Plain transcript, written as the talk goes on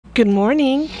Good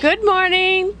morning. Good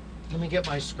morning. Let me get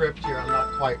my script here. I'm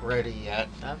not quite ready yet.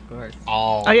 Of course.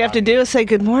 All you have to do is say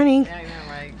good morning. Yeah, I know,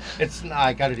 right?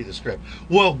 I got to do the script.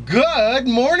 Well, good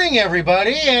morning,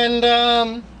 everybody, and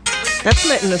That's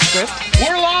not in the script.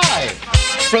 we're live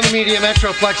from the Media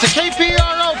Metroplex at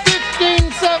KPRO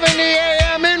 1570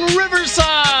 AM in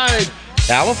Riverside,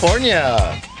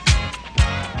 California.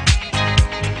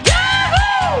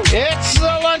 It's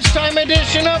the lunchtime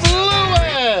edition of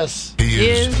Lewis.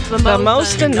 Is The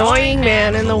most annoying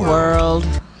man in the world.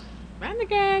 Run the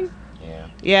gang. Yeah.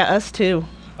 Yeah, us too.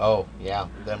 Oh, yeah,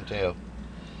 them too.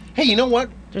 Hey, you know what?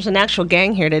 There's an actual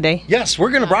gang here today. Yes, we're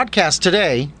going to broadcast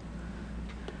today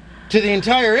to the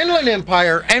entire Inland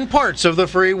Empire and parts of the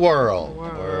free world.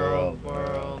 World.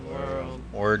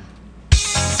 Word.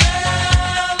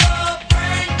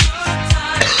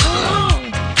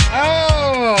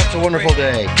 Oh, it's a wonderful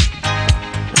day.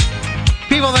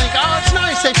 People think, oh, it's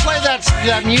nice. They play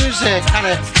that music, kind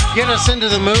of get us into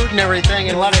the mood and everything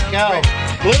and let it go.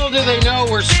 Little do they know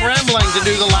we're scrambling to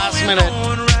do the last minute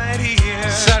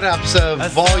setups of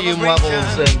volume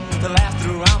levels and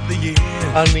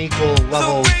unequal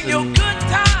levels and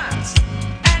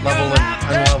level and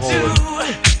unlevel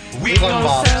and We gon'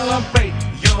 bombs. celebrate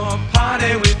your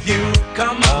party with you.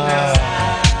 Come on now.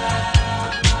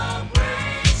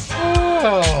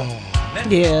 Oh,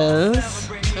 Yes.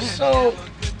 so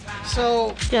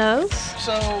Yes.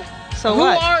 So who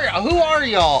what? are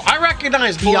y'all? I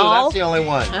recognize Blue. Y'all? That's the only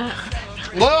one.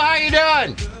 Blue, how you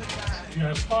doing?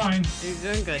 Yeah, it's fine. You're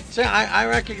doing good. See, I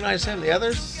recognize him. The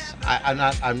others, I'm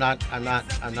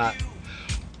not.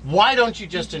 Why don't you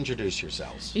just introduce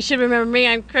yourselves? You should remember me.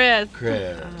 I'm Chris.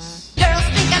 Chris. Girls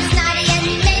think I'm snotty and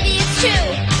maybe it's true.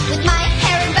 With my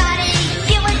hair and body,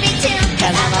 you would be too.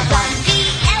 Cause I'm a blonde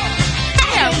BL. I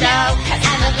don't know, cause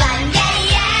I'm a blonde,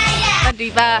 yeah. The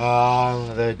diva. Oh,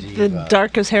 the The diva.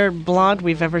 darkest haired blonde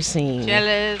we've ever seen.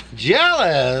 Jealous.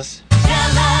 Jealous?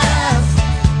 Jealous,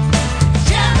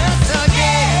 jealous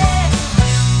again.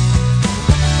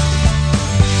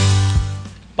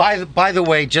 By the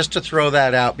way, just to throw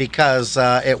that out, because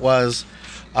it was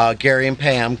Gary and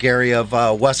Pam, Gary of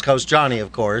West Coast Johnny,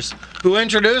 of course, who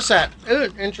introduced us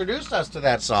to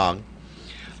that song.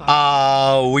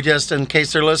 We just, in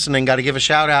case they're listening, got to give a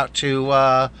shout out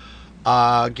to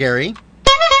Gary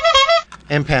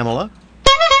and Pamela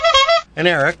and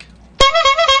Eric.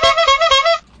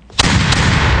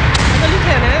 The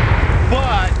lieutenant.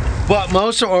 But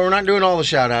most, or we're not doing all the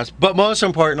shout outs, but most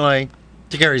importantly,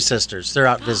 to Gary's sisters. They're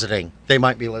out visiting. They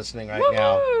might be listening right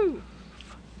now. Woo!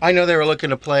 I know they were looking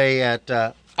to play at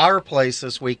our place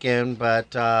this weekend,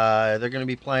 but they're going to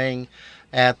be playing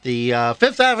at the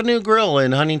Fifth Avenue Grill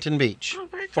in Huntington Beach, Oh,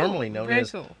 very cool. formerly known Very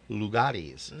as cool.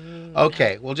 Lugatti's.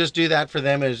 Okay, we'll just do that for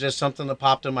them. It was just something that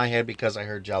popped in my head because I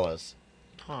heard Jealous.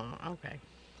 Oh, okay.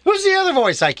 Who's the other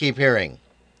voice I keep hearing?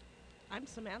 I'm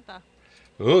Samantha.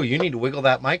 Ooh, you need to wiggle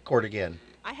that mic cord again.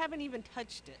 I haven't even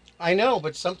touched it. I know,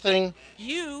 but something...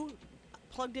 You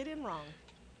plugged it in wrong.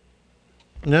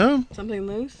 No? Something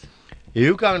loose?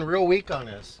 You've gone real weak on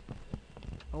this.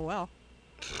 Oh well.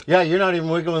 Yeah, you're not even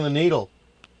wiggling the needle.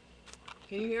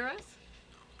 Can you hear us?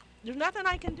 There's nothing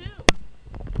I can do.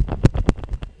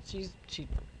 She.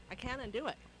 I can't undo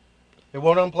it. It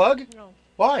won't unplug? No.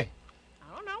 Why?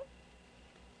 I don't know.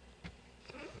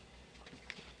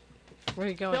 Where are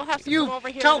you going? They'll have to You come over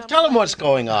here. tell them what's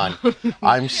going on.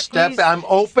 I'm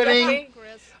opening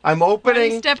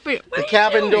the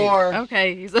cabin door,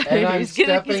 Okay, he's and I'm he's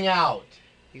getting- stepping out.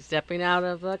 He's stepping out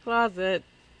of the closet.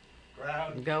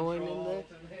 Ground Going in control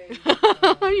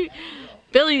the- to me.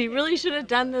 Billy, you really should have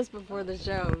done this before the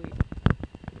show.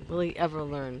 Will he ever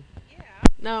learn? Yeah.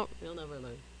 No, he'll never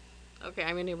learn. Okay,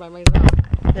 I'm in here by myself.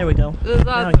 There we go. This is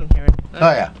Now I awesome. can hear it.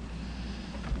 Oh yeah.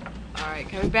 All right,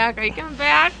 coming back. Are you coming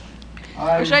back?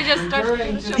 I'm should I just start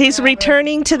returning the to show? He's the cabin.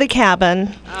 returning to the cabin.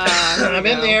 Here I'm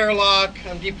we in go. the airlock.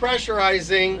 I'm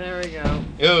depressurizing. There we go.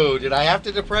 Ooh, did I have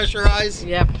to depressurize?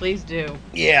 Yeah, please do.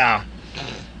 Yeah.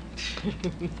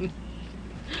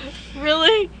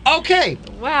 Really? Okay.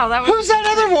 Wow, that was. Who's that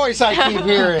other voice I keep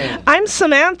hearing? I'm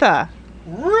Samantha.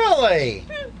 Really?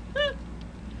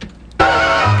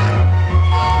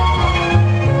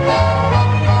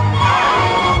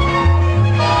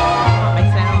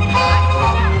 My sound.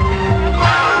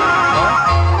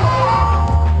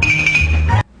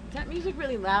 Is that music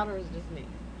really loud or is it just me?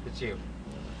 It's you.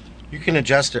 You can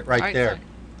adjust it right All right, there. sorry.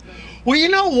 Well, you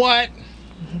know what?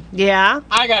 Yeah.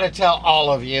 I got to tell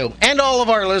all of you and all of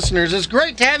our listeners, it's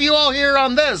great to have you all here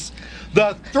on this,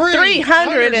 the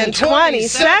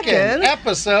 322nd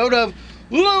episode of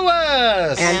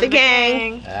Lewis. And the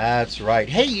gang. That's right.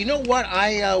 Hey, you know what?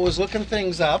 I was looking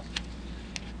things up,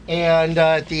 And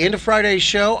at the end of Friday's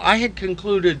show, I had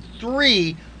concluded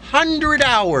 300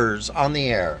 hours on the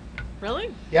air. Really?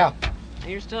 Yeah.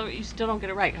 And you still don't get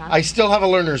it right, huh? I still have a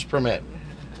learner's permit.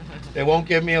 They won't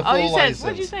give me a full Oh, you said, license.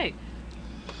 what'd you say?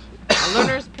 A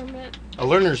learner's permit A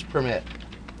learner's permit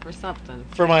for something.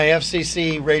 for my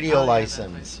FCC radio Oh, yeah,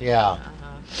 license. Yeah.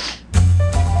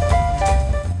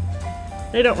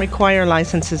 They don't require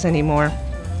licenses anymore.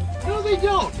 No, they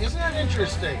don't. Isn't that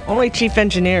interesting? Only chief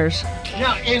engineers.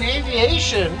 Now, in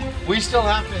aviation, we still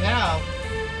have to have.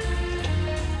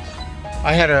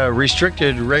 I had a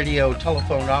restricted radio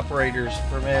telephone operator's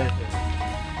permit.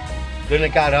 Then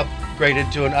it got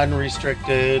upgraded to an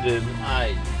unrestricted, and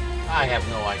I have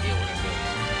no idea what it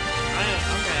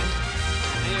Okay.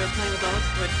 And you were playing with all the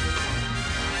switches.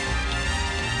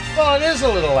 is. Well, it is a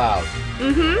little loud.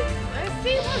 Let's see,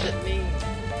 it wasn't me.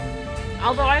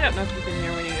 Although I don't know if you can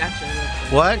hear when you actually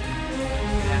listen. What?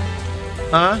 Yeah.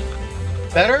 Huh?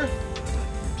 Better?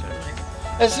 Totally.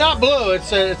 It's not blue.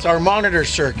 It's our monitor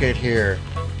circuit here.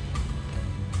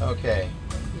 Okay.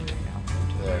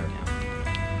 There.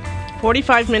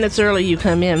 45 minutes early you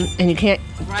come in, and you can't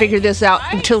Right. figure this out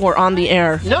Right. until we're on the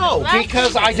air. No, Last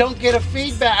because week- I don't get a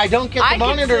feedback. I don't get I the can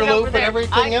monitor sit over loop and there.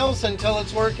 everything else until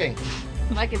it's working.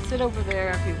 I could sit over there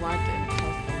if you want and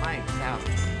test the mics out.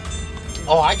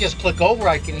 Oh, I just click over.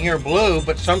 I can hear blue,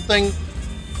 but something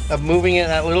of moving it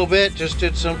that little bit just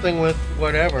did something with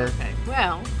whatever. Okay.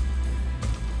 Well.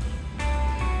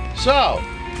 So,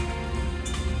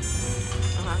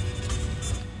 Uh-huh.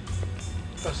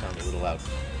 that sounded a little loud.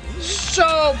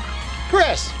 So,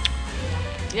 Chris,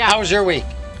 Yeah. how was your week?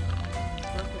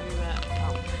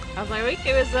 How's my week?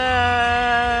 It was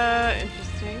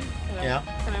interesting. Yeah.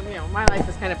 My life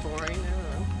is kind of boring. I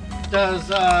don't know.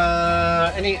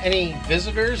 Does any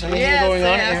visitors? Anything going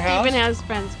on at your house? Stephen has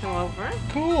friends come over.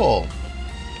 Cool.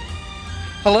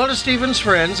 Hello to Stephen's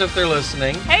friends if they're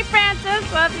listening. Hey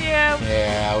Francis, love you.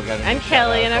 Yeah, we got a And shout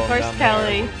Kelly, out and of going course down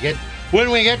Kelly. there. When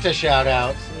we get to shout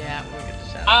outs. Yeah, we'll get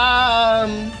to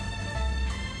shout.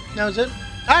 That was it.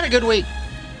 I had a good week.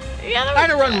 Yeah, that I had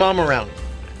to was run good. Mom around.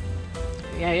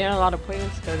 Yeah, you had a lot of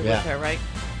appointments to go to Yeah. with her, right?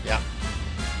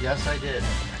 Yes, I did.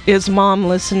 Is Mom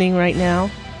listening right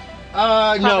now?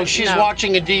 No, Probably- she's no.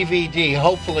 watching a DVD.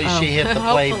 Hopefully Oh. she hit the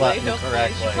play Hopefully, button hopefully.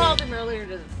 correctly. She called him earlier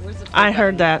to. Where's the play I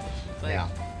heard button? that. It's like, Yeah.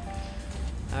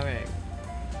 All right.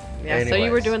 Yeah, so you were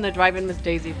Anyways. doing the Drive-In Miss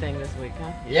Daisy thing this week, huh?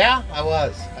 Yeah, I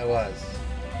was.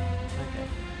 Okay.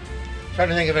 Trying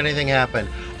to think if anything happened.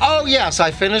 Oh, yes, I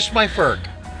finished my FERC.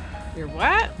 Your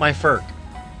what? My FERC.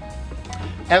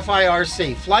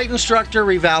 FIRC, Flight Instructor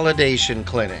Revalidation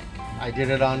Clinic. I did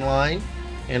it online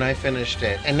and I finished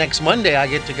it. And next Monday I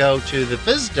get to go to the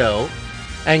FSDO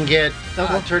and get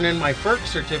turn in my FERC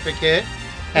certificate,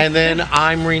 and then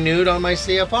I'm renewed on my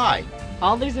CFI.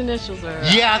 All these initials are.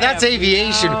 Yeah, I that's have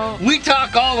aviation. no- We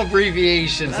talk all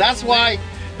abbreviations. That's why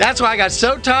I got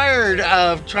so tired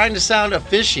of trying to sound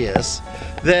officious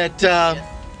that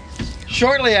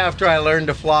shortly after I learned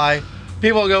to fly,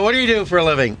 people go, "What do you do for a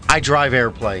living?" I drive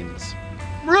airplanes.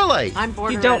 Really? I'm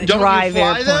born You don't ready. Don't you drive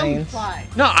fly them? airplanes. Fly.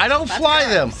 No, I don't That's fly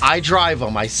them. gross. I drive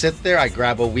them. I sit there, I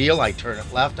grab a wheel, I turn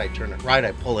it left, I turn it right,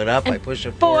 I pull it up, I push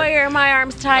it forward. Boy, are my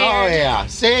arms tired. Oh yeah.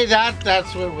 See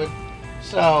that's what would.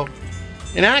 So,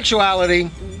 in actuality,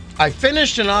 I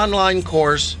finished an online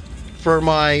course for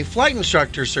my flight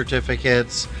instructor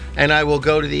certificates, and I will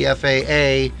go to the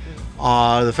FAA,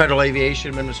 the Federal Aviation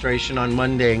Administration, on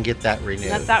Monday and get that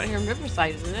renewed. That's out here in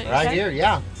Riverside, isn't it? You Right said? here,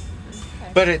 yeah.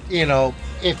 But it,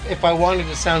 if I wanted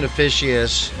to sound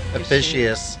officious,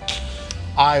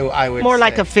 I would More say,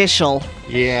 like official.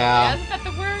 yeah, Isn't that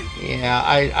the word?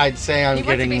 yeah. I'd say I'm He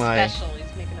wants to getting be my. special. He's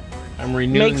making up words. I'm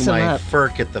renewing Makes 'em my up.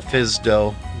 FERC at the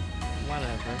FSDO.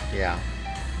 Whatever. Yeah.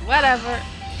 Whatever.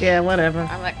 Yeah, whatever.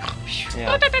 I'm like,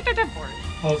 Yeah.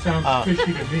 All sounds Uh,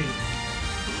 fishy to me.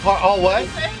 Oh, what?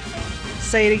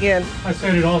 Say it again. I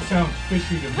said it all sounds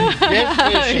fishy to me. It's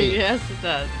fishy. Yes, it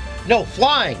does. No,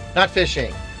 flying, not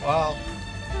fishing. Well,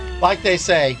 like they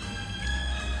say.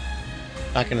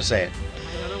 Not gonna say it.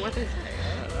 I don't know what they say.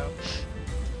 I don't know.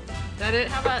 Is that it?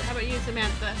 How about you,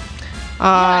 Samantha?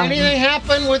 Anything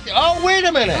happen with? Oh, wait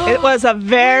a minute. It was a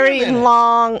very Wait a minute.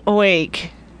 long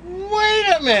week. Wait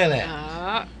a minute.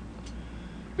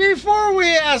 Before we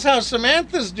ask how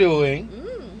Samantha's doing,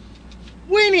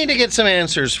 we need to get some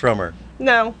answers from her.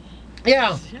 No.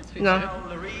 Yeah, Yes, we No.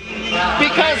 do.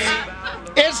 because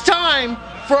it's time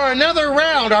for another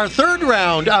round, our third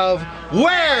round of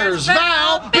Where's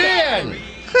Val Been?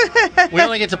 We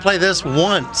only get to play this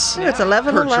once. It's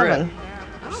 11:11.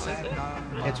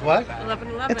 It's what?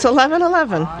 11:11. It's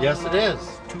 11:11. Yes, it is.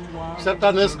 Except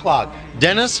on this clock.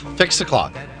 Dennis, fix the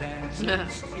clock.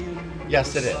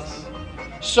 Yes, it is.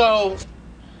 So,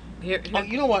 Here, oh,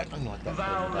 you know what? I'm going to let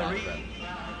that play in the background.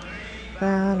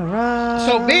 Ba-da-ra.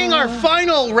 So, being our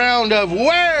final round of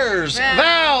Where's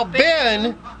Val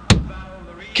Been,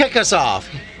 kick us off.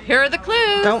 here are the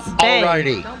clues. Don't bang.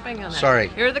 Alrighty. Don't bang on that. Sorry.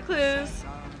 Here are the clues.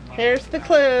 Here's the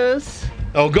clues.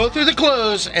 Oh, go through the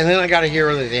clues, and then I got to hear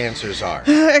what the answers are.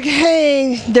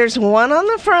 Okay, there's one on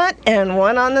the front and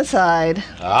one on the side.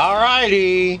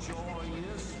 Alrighty.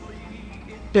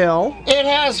 Bill. It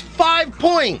has 5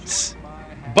 points,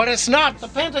 but it's not the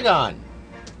Pentagon.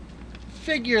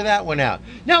 Figure that one out.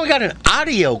 Now we got an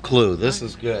audio clue. This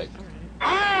is good.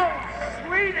 Oh,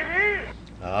 sweet it is.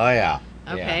 Oh, yeah.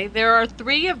 Okay, there are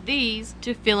 3 of these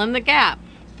to fill in the gap.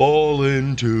 Fall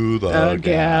into the A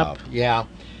gap. Yeah.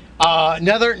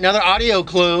 Another audio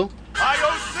clue.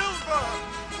 Io Silva,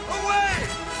 away!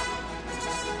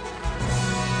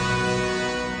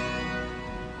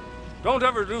 Don't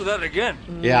ever do that again.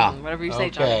 Yeah. Whatever you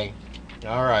say, Johnny. Okay.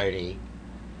 Alrighty.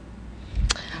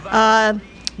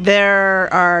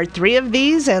 There are 3 of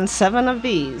these and 7 of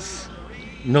these.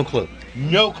 No clue.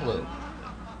 No clue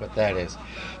what that is.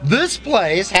 This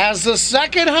place has the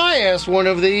second highest one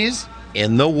of these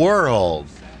in the world.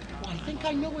 Well, I think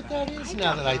I know what that is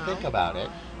now that I think about it.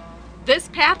 This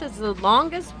path is the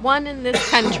longest one in this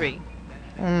country.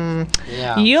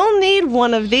 Yeah. You'll need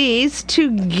one of these to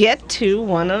get to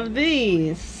one of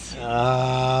these.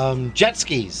 Jet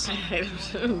skis.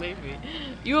 Maybe.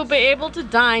 You will be able to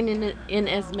dine in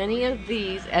as many of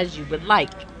these as you would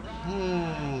like.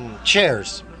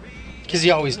 Chairs. Because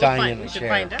you always dine in a We should chair.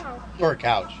 find out. Or a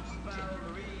couch.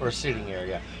 Or a sitting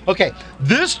area. Okay,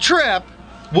 this trip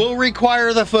will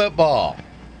require the football.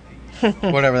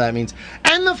 Whatever that means.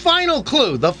 And the final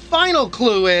clue. The final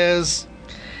clue is...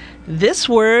 This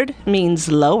word means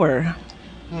lower.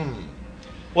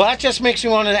 Well, that just makes me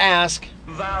want to ask...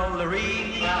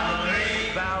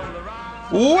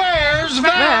 Where's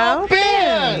Val Val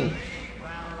been?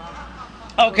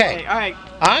 Okay, All right.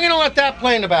 I'm going to let that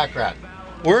play in the background.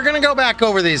 We're going to go back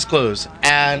over these clues,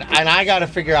 and I got to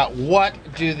figure out what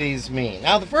do these mean.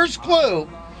 Now, the first clue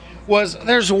was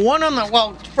there's one on the...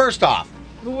 Well, first off,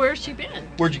 Well, where's she been?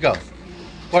 where'd you go?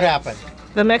 What happened?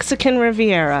 The Mexican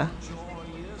Riviera.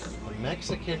 The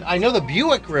Mexican... I know the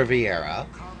Buick Riviera.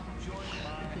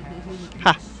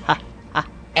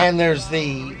 And there's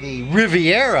the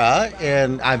Riviera,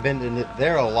 and I've been to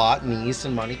there a lot, Nice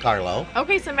and Monte Carlo.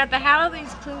 Okay, Samantha, how do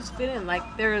these clues fit in? Like,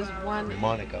 there is one...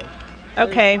 Monaco.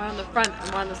 Okay, One on the front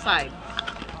and one on the side.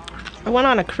 I went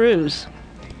on a cruise.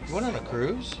 You went on a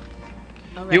cruise?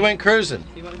 All right. You went cruising.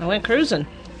 I went cruising.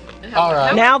 All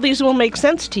right. Now these will make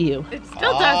sense to you. It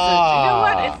still doesn't. You know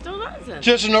what? It still doesn't.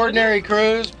 Just an ordinary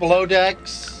cruise, below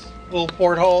decks, little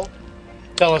porthole.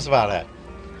 Tell us about it.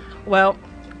 Well,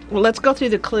 let's go through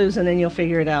the clues and then you'll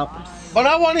figure it out. But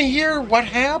I want to hear what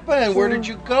happened. Where did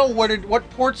you go? What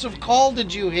ports of call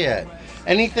did you hit?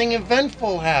 Anything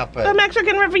eventful The happen?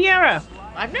 Mexican Riviera.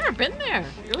 I've never been there.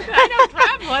 I don't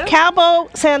travel. I don't- Cabo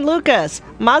San Lucas,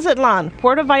 Mazatlan,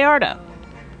 Puerto Vallarta.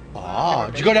 Oh,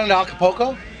 did you go down to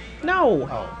Acapulco? No,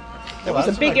 Oh, there was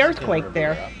a big earthquake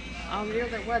there. Oh, yeah,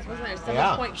 there was, wasn't there? 7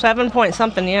 Yeah. point. 7 point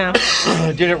something, yeah.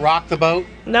 Did it rock the boat?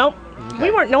 Nope, we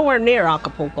weren't nowhere near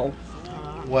Acapulco,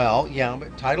 Well, yeah,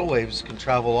 but tidal waves can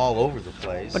travel all over the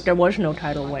place. but there was no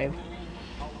tidal wave.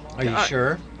 Are you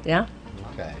sure? Yeah.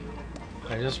 Okay.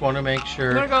 I just want to make You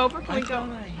sure. want to go over?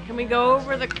 Can we go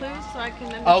over the clues so I can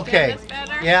understand Okay. this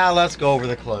better? Yeah, let's go over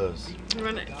the clues. You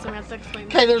want to, Samantha, explain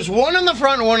Okay, there's one in the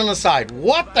front and one on the side.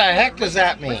 What the heck does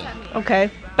that mean?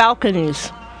 Okay, balconies.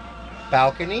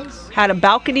 Balconies Had a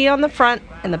balcony on the front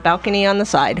and a balcony on the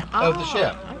side. of the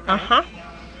ship. Uh-huh.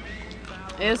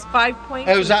 Is 5 points.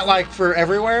 Oh, is that like for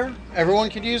everywhere? Everyone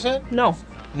could use it? No,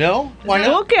 No? Why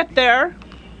we'll not? get there.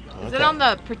 Is it on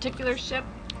the particular ship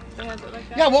that has it like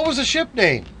that? Yeah, what was the ship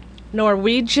name?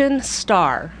 Norwegian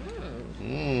Star.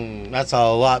 That's a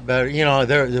lot better. You know,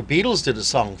 the Beatles did a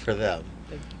song for them.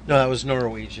 No, that was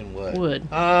Norwegian Wood.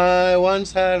 Wood. I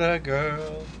once had a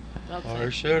girl, Don't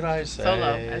or say. should I say? So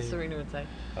low, as Serena would say.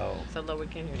 Oh. So low we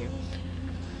can't hear you.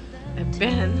 And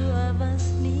Ben.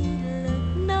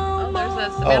 Oh, there's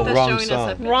a Samantha wrong showing song.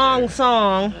 us a picture. Wrong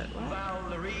song.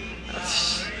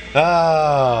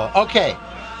 Oh, okay.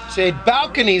 So you had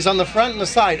balconies on the front and the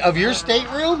side of your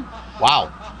stateroom?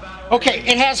 Wow. Okay,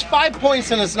 it has 5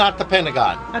 points and it's not the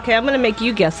Pentagon. Okay, I'm going to make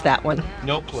you guess that one.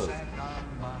 No clue.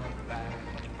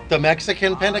 The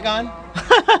Mexican Pentagon?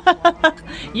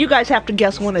 You guys have to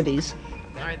guess one of these.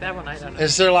 All right, that one I don't know.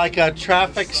 Is there like a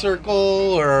traffic circle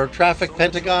or traffic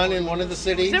pentagon in one of the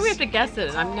cities? So we have to guess it,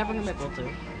 and I'm never going to be able to.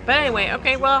 But anyway,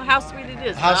 okay, well, how sweet it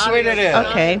is. How sweet it is.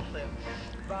 Okay.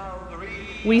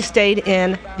 We stayed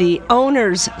in the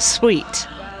owner's suite.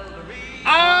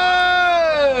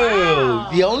 Oh!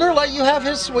 The owner let you have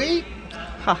his suite?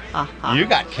 Ha ha ha. You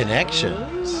got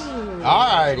connections.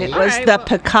 Alrighty. It was Alright, the well-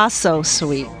 Picasso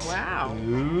suite. Wow.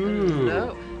 Ooh.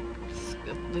 So,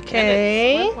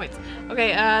 Okay. Lieutenant, 1 points.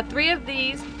 Okay, 3 of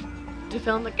these to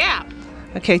fill in the gap.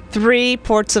 Okay, 3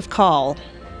 ports of call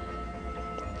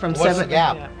from What's the 7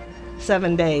 gap?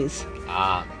 7 days.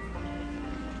 Ah,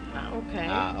 Okay.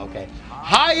 okay.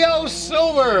 Hi-Yo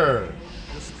Silver.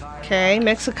 Okay,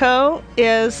 Mexico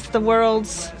is the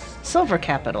world's silver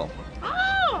capital.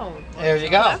 Oh. There you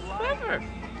go. That's clever.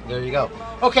 There you go.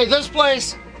 Okay, this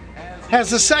place has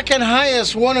the second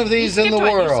highest one of these in the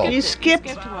Skipped one, world. You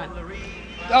skipped- one.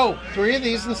 Oh, 3 of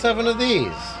these and 7 of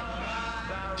these.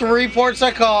 3 ports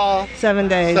of call, 7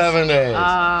 days. 7 days.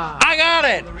 Ah. I got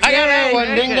it. I got that one.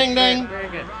 Very Ding, good, ding, ding. Very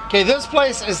good. Okay, this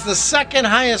place is the second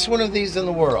highest one of these in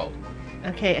the world.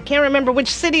 Okay, I can't remember which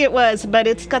city it was, but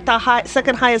it's got the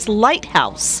second highest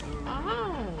lighthouse.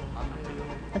 Oh.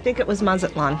 I think it was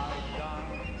Mazatlan.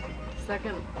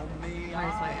 Second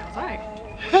highest lighthouse. All right.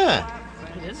 Huh. I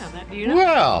didn't know that. Do you know?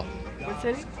 Well, What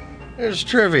city? there's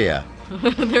trivia.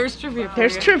 There's trivia for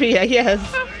There's you. trivia, yes.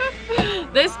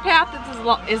 This path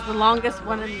is the longest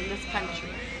one in this country.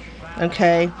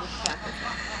 Okay.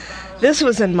 This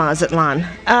was in Mazatlan.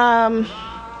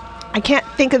 I can't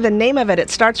think of the name of it. It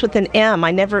starts with an M.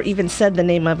 I never even said the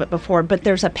name of it before, but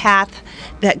there's a path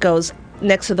that goes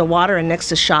next to the water and next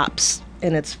to shops,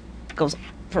 and it goes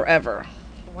forever.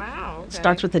 Wow. Okay.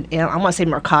 Starts with an M. I want to say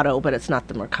Mercado, but it's not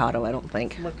the Mercado, I don't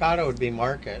think. Mercado would be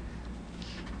Market.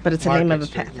 But it's the name of a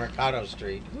Street, path. Mercado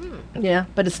Street. Yeah,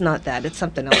 but it's not that. It's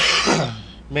something else.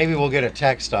 Maybe we'll get a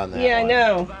text on that. Yeah, I one.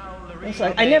 know. It's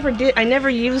like, I never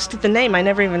used the name. I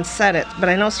never even said it, but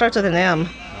I know it starts with an M.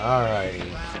 Alrighty.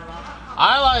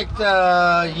 I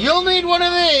liked, you'll need one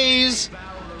of these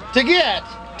to get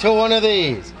to one of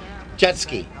these. Jet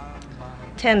ski.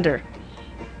 Tender.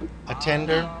 A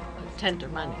tender? Tender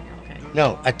money. Okay.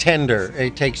 No, a tender.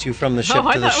 It takes you from the ship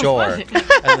I to the thought it was shore, money.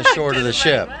 and the shore to the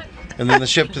ship, and then the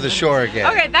ship to the shore again.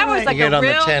 Okay, that was Right. like You get a on the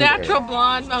real tender. natural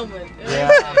blonde moment. Yeah.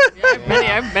 I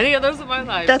have many of those in my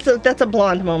life. That's a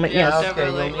blonde moment. Yeah. Yes. Okay,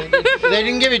 Definitely. you'll need- they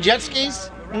didn't give you jet skis?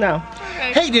 No.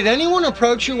 Okay. Hey, did anyone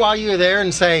approach you while you were there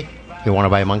and say, you want to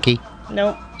buy a monkey?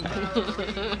 Nope.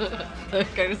 That's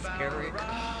kind of scary.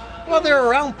 Well, they're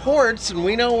around ports, and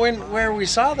we know where we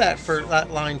saw that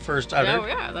line first uttered Oh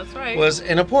yeah, that's right. was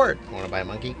in a port. Want to buy a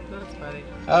monkey? That's funny.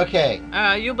 Okay.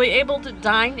 You'll be able to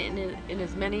dine in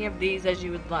as many of these as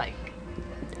you would like.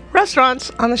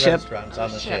 Restaurants on the ship. Restaurants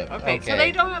on the ship. Okay, so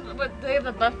they don't have, but they have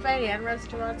a buffet and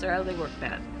restaurants, or how do they work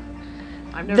that?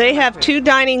 I've never They done have that 2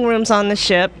 dining rooms on the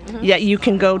ship that you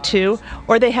can go to,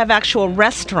 or they have actual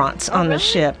restaurants on the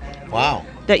ship Wow.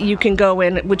 that you can go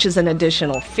in, which is an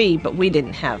additional fee, but we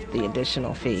didn't have the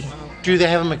additional fee. Do they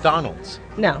have a McDonald's?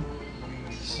 No.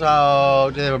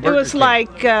 So, do they have a It Burger was King? like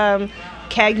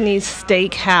Cagney's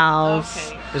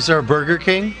Steakhouse. Okay. Is there a Burger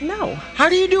King? No. How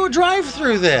do you do a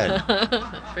drive-through then?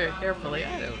 Very carefully.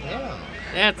 I don't know. Yeah.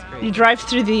 That's great. You drive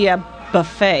through the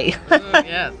buffet.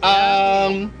 Yes.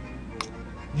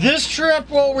 This trip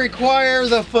will require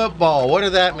the football. What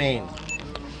does that mean?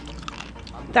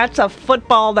 That's a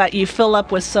football that you fill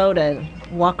up with soda and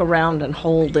walk around and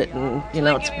hold it, and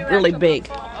it's Give me a really rest of big.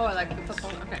 football. Oh, I like the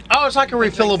football. Okay. Oh, it's like a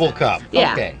refillable cup.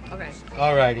 Yeah. Okay. Okay.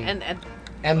 Alrighty.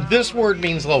 And this word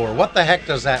means lower. What the heck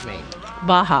does that mean?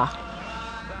 Baja,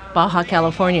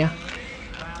 California.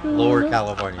 Lower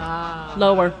California.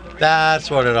 Lower. That's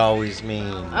what it always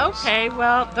means. Okay.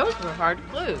 Well, those were hard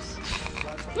clues.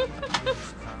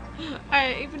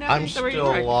 Even after I'm the three still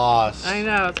right. lost. I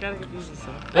know it's kind of confusing.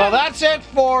 So. Well, that's it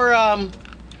for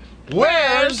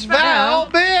Where's Val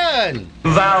been?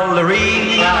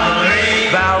 Valerie, Valerie,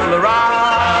 Valerie,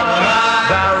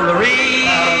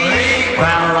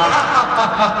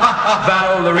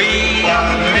 Valerie,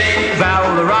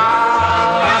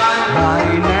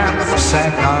 my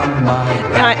knapsack on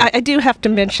my I do have to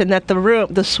mention that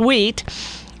the suite,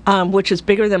 which is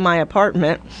bigger than my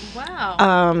apartment,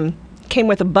 Wow. came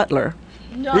with a butler.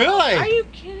 No. Really? Are you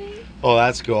kidding? Oh,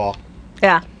 that's cool.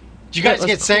 Yeah. Did you guys That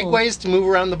get was cool. segways to move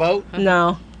around the boat?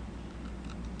 No.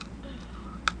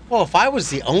 Well, if I was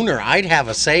the owner, I'd have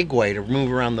a Segway to move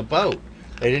around the boat.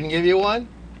 They didn't give you one?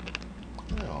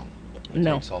 No.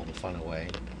 No. Takes all the fun away.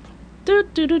 Do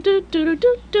do do do do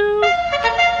do do.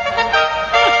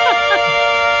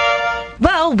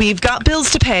 Well, we've got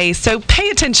bills to pay, so pay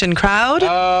attention, crowd.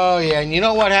 Oh, yeah. And you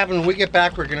know what happened when we get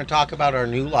back? We're going to talk about our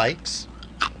new likes.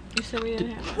 You said we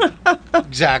didn't have.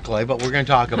 Exactly, but we're going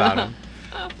to talk about them.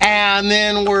 And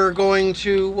then we're going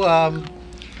to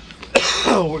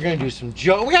We're gonna do some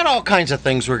joke. We got all kinds of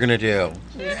things we're gonna do.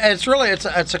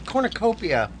 It's a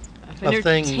cornucopia of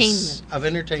things of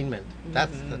entertainment.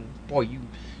 That's the boy. You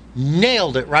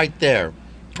nailed it right there.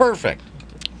 Perfect.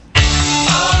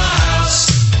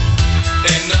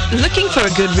 Looking for a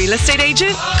good real estate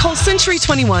agent? Call Century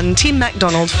 21 Team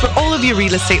MacDonald for all of your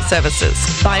real estate services.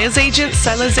 Buyer's agent,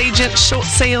 seller's agent, short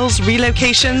sales,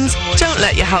 relocations. Don't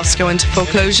let your house go into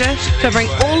foreclosure. Covering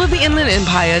all of the Inland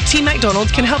Empire, Team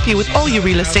MacDonald can help you with all your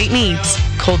real estate needs.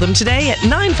 Call them today at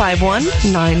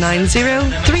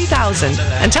 951-990-3000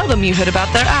 and tell them you heard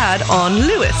about their ad on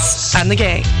Lewis and the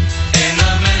Gang. In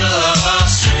the middle of our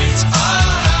streets, our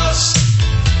house.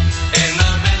 In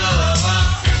the middle of our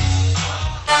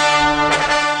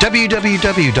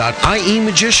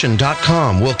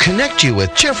www.iemagician.com will connect you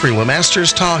with Jeffrey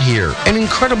Lemasters Tahir, an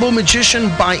incredible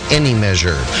magician by any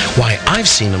measure. Why, I've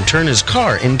seen him turn his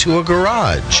car into a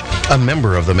garage. A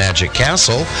member of the Magic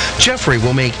Castle, Jeffrey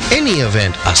will make any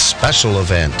event a special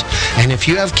event. And if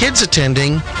you have kids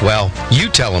attending, well, you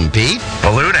tell them, Pete.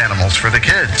 Balloon animals for the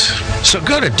kids. So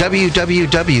go to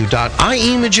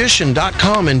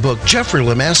www.iemagician.com and book Jeffrey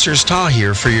Lemasters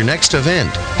Tahir for your next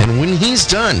event. And when he's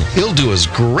done, he'll do his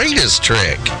greatest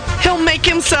trick. He'll make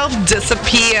himself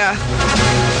disappear.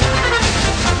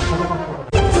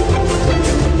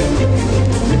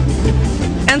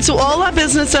 And to all our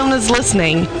business owners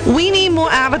listening, we need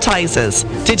more advertisers.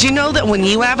 Did you know that when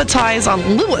you advertise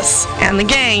on Lewis and the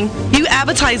Gang, you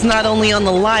advertise not only on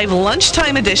the live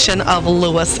lunchtime edition of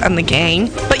Lewis and the Gang,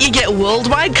 but you get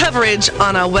worldwide coverage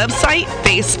on our website,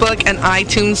 Facebook, and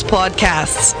iTunes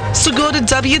podcasts. So go to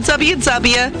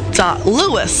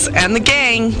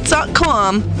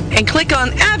www.lewisandthegang.com and click on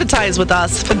Advertise with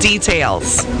Us for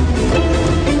details.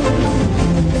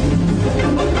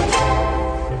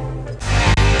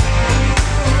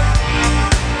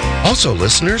 Also,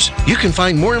 listeners, you can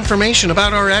find more information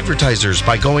about our advertisers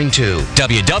by going to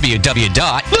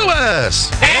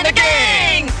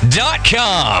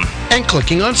www.lewisandthegang.com and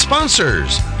clicking on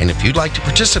sponsors. And if you'd like to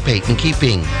participate in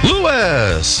keeping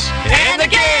Lewis and the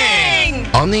Gang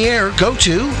on the air, go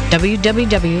to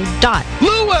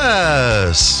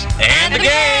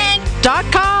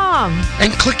www.lewisandthegang.com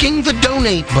and clicking the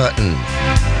donate button.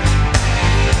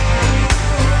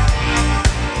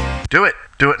 Do it.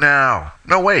 Do it now.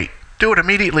 No, wait. Do it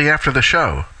immediately after the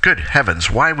show. Good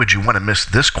heavens, why would you want to miss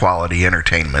this quality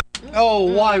entertainment?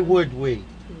 Oh, why would we?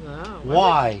 No.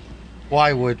 Why?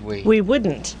 Why would we? We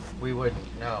wouldn't. We wouldn't.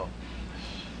 No.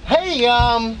 Hey,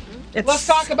 let's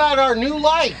talk about our new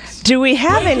lights. Do we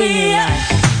have any new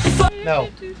lights? No.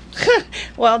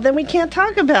 Well, then we can't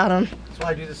talk about them. That's why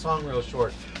I do the song real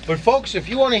short. But folks, if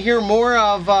you want to hear more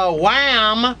of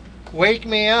Wham! Wake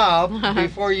Me Up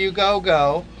Before You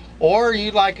Go, or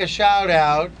you'd like a shout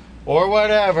out, or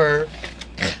whatever,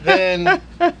 then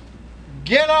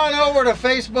get on over to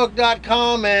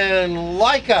Facebook.com and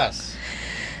like us.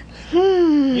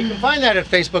 You can find that at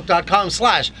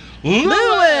Facebook.com/Lewis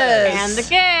And the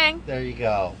Gang. There you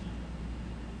go.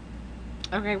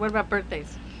 Okay, what about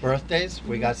birthdays? Birthdays?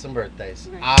 We got some birthdays.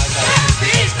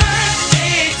 Happy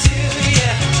birthday to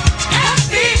you.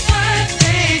 Happy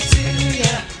birthday to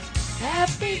you.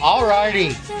 Happy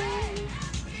Alrighty.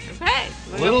 Okay.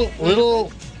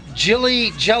 Little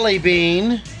Jilly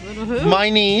Jellybean, Little who? my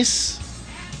niece,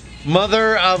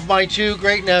 mother of my two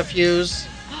great nephews.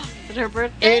 Is it her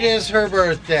birthday? It is her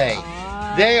birthday.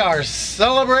 They are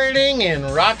celebrating in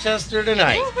Rochester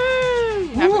tonight.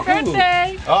 Woohoo! Happy Woohoo.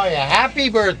 birthday! Oh yeah, happy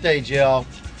birthday, Jill.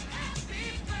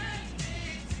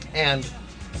 And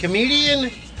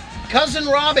comedian cousin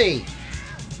Robbie,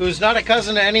 who's not a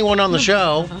cousin to anyone on the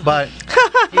show, but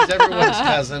he's everyone's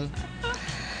cousin.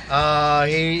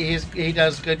 He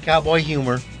does good cowboy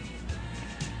humor.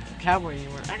 Cowboy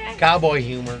humor. Okay. Cowboy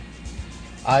humor.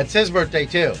 It's his birthday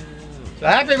too. So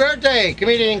happy birthday,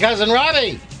 comedian cousin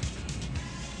Robbie.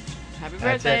 Happy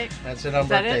birthday. That's it on Is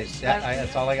that it? birthdays.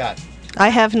 That's all I got. I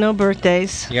have no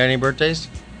birthdays. You got any birthdays?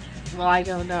 Well, I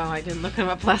don't know. I didn't look them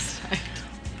up last night.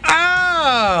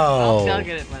 Oh. I'll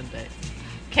get it Monday.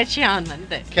 Catch you on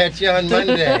Monday. Catch you on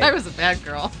Monday. I was a bad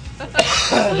girl.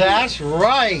 That's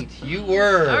right. You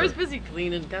were. I was busy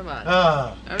cleaning. Come on.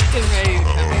 Ah. I was getting ready to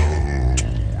come in.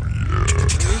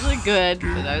 I'm usually good,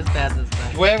 but I was bad this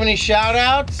time. Do we have any shout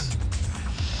outs?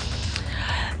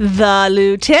 The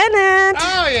Lieutenant.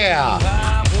 Oh, yeah.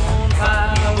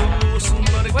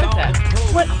 What is that?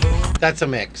 What? That's a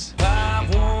mix.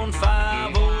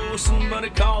 5150, somebody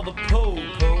call the po-po.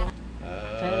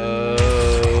 Oh,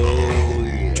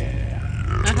 yeah.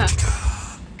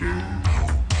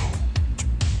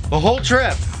 The whole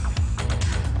trip.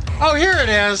 Oh, here it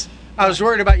is. I was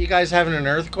worried about you guys having an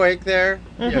earthquake there.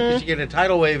 Because you get a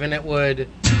tidal wave and it would.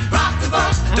 Rock the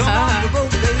boat, don't rock the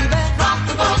boat, baby. Rock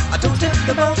the boat, I don't tip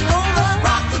the boat over.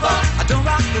 Rock the boat, I don't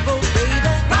rock the boat, baby.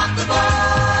 Rock the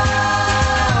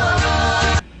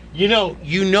boat.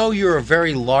 You know you're a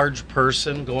very large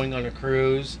person going on a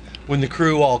cruise when the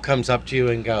crew all comes up to you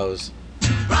and goes,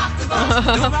 Rock the boat,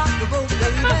 don't rock the boat,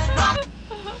 baby. Rock.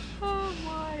 Oh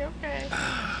my, okay.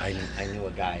 I knew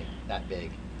a guy that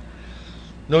big.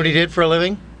 Know what he did for a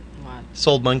living? What?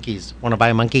 Sold monkeys. Want to buy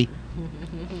a monkey?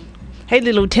 Hey,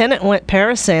 the lieutenant went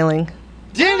parasailing.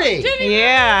 Did he?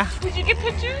 Yeah. Did you get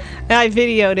pictures? I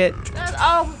videoed it. We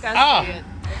gotta see it.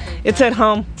 It's at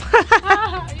home. You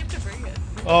have to bring it.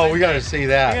 Oh, we got to see I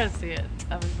that. gotta see it.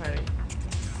 That'd be funny.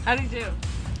 How'd he do?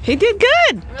 He did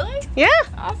good. Really? Yeah.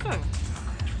 Awesome.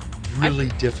 Really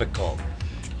difficult.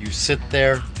 You sit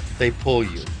there, they pull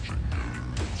you.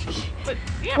 But,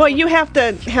 yeah, Well, you have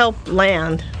to help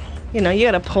land. You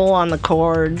got to pull on the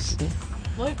cords.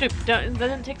 well, doesn't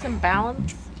it take some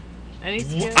balance? Any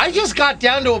skill? I just got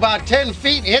down to about 10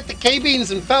 feet and hit the K-beams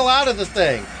and fell out of the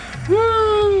thing.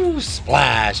 Woo!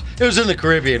 Splash. It was in the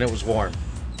Caribbean. It was warm.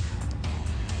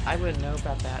 I wouldn't know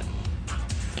about that.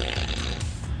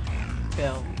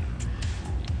 Bill.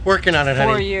 Working on it, 4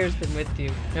 honey. years been with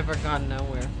you. Never gone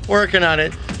nowhere. Working on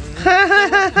it.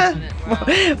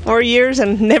 Wow. 4 years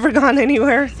and never gone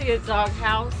anywhere. See a dog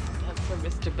house? That's where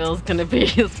Mr. Bill's gonna be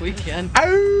this weekend.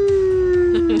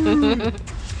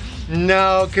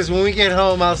 No, because when we get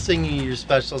home, I'll sing you your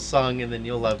special song and then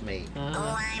you'll love me.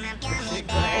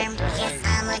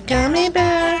 Gummy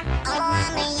bear.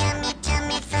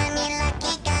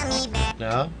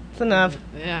 No? It's enough.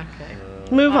 Yeah, okay.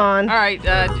 Move on. All right,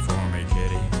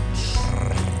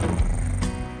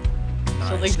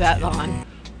 she'll leave that on.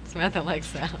 Samantha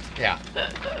likes that. Yeah.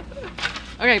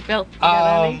 Okay, Bill, you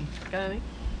got any? Got any?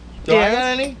 Do I got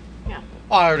any? Yeah.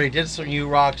 Oh, I already did some You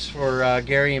Rocks for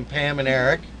Gary and Pam and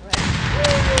Eric.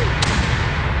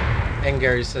 And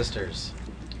Gary's sisters.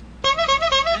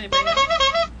 Anybody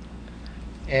else?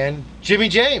 And Jimmy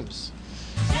James.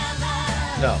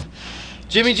 No.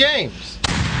 Jimmy James.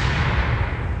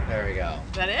 There we go.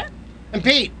 Is that it? And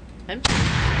Pete. And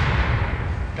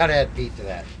Gotta add Pete to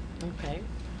that. okay.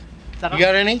 Is that You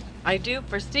all? got any? I do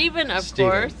for Stephen, of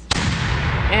Stephen. course,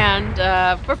 and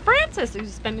for Francis,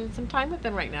 who's spending some time with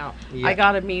him right now. Yeah. I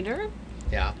got to meet her.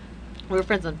 Yeah. We were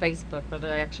friends on Facebook, but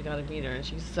I actually got to meet her, and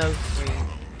she's so sweet.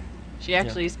 She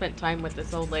actually spent time with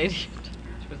this old lady. She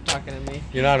was talking to me.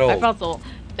 You're not old. I felt so old.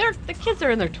 The kids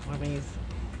are in their 20s,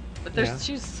 but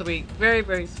she's sweet, very,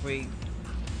 very sweet,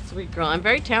 sweet girl. I'm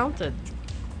very talented,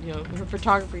 her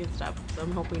photography and stuff. So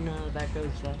I'm hoping that goes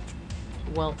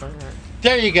well for her.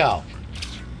 There you go.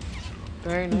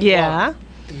 Very nice. Yeah.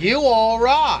 You all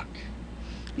rock.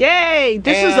 Yay.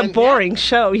 This is a And- boring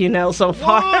show, so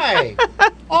far. Why?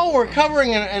 Oh, we're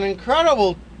covering an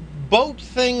incredible boat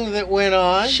thing that went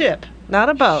on. Ship, not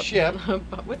a boat. Ship.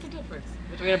 What's the difference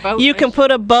between a boat? You and can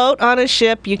put a boat on a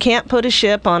ship. You can't put a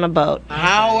ship on a boat.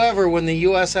 However, when the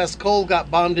USS Cole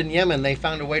got bombed in Yemen, they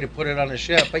found a way to put it on a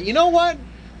ship. But you know what?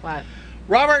 What?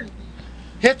 Robert,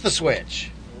 hit the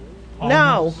switch.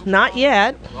 No, not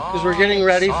yet. Because we're getting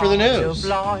ready for the news.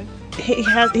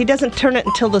 He doesn't turn it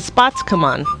until the spots come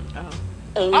on.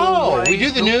 Oh, we do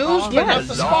the news, but not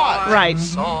the spot. Right.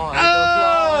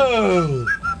 Oh.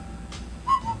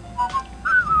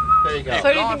 There you go. So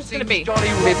what do you think it's going to be?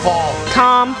 Hey, Paul.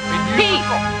 Tom. Pete.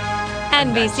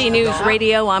 NBC News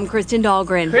Radio, I'm Kristen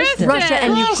Dahlgren. Kristen. Russia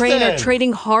and Ukraine are Kristen.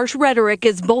 trading harsh rhetoric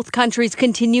as both countries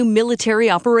continue military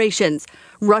operations.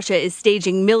 Russia is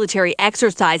staging military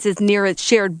exercises near its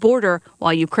shared border,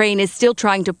 while Ukraine is still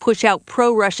trying to push out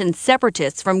pro-Russian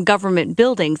separatists from government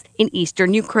buildings in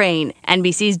eastern Ukraine.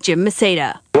 NBC's Jim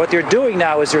Maceda. What they're doing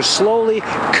now is they're slowly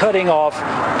cutting off,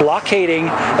 blockading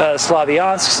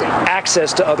Slavyansk's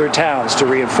access to other towns, to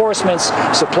reinforcements,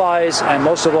 supplies, and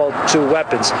most of all, to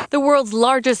weapons. The world's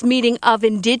largest meeting of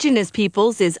indigenous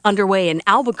peoples is underway in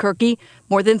Albuquerque.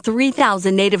 More than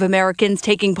 3,000 Native Americans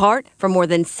taking part from more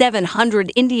than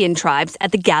 700 Indian tribes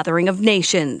at the Gathering of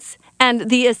Nations. And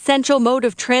the essential mode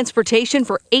of transportation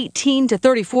for 18 to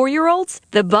 34-year-olds?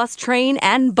 The bus, train,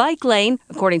 and bike lane,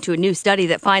 according to a new study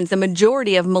that finds the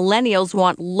majority of millennials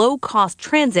want low-cost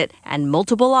transit and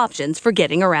multiple options for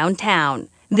getting around town.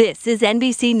 This is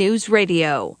NBC News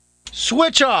Radio.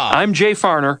 Switch off. I'm Jay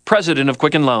Farner, president of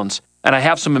Quicken Loans, and I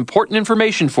have some important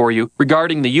information for you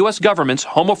regarding the U.S. government's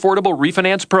Home Affordable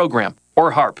Refinance Program,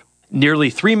 or HARP. Nearly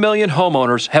 3 million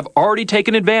homeowners have already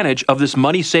taken advantage of this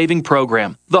money-saving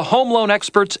program. The home loan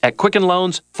experts at Quicken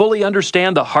Loans fully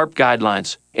understand the HARP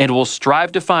guidelines and will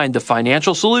strive to find the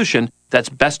financial solution that's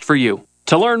best for you.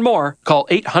 To learn more, call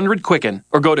 800-QUICKEN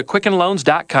or go to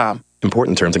quickenloans.com.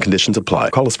 Important terms and conditions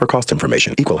apply. Call us for cost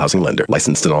information. Equal housing lender.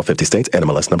 Licensed in all 50 states.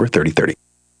 NMLS number 3030.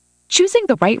 Choosing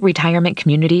the right retirement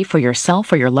community for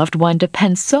yourself or your loved one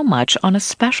depends so much on a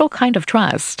special kind of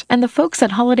trust. And the folks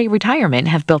at Holiday Retirement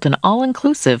have built an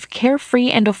all-inclusive,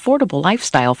 carefree, and affordable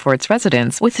lifestyle for its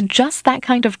residents with just that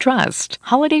kind of trust.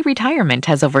 Holiday Retirement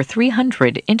has over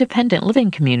 300 independent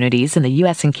living communities in the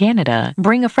U.S. and Canada.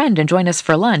 Bring a friend and join us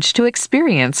for lunch to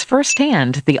experience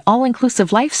firsthand the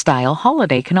all-inclusive lifestyle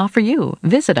Holiday can offer you.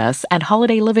 Visit us at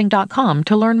holidayliving.com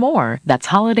to learn more. That's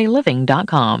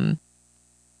holidayliving.com.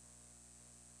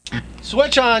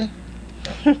 Switch on.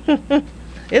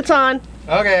 It's on.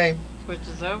 Okay.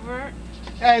 Switches over.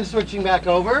 And switching back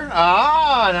over. Now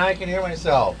I can hear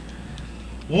myself.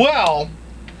 Well,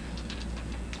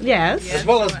 yes. As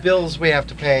well as bills we have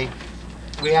to pay,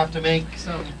 we have to make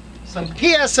some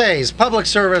PSAs, public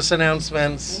service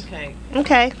announcements.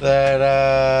 Okay.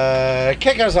 That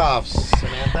kick us off,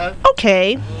 Samantha.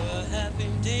 Okay.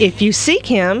 If you seek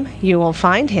him, you will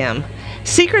find him.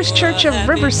 Seekers Church of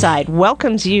Riverside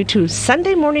welcomes you to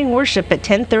Sunday morning worship at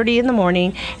 10:30 in the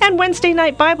morning and Wednesday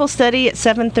night Bible study at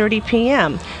 7:30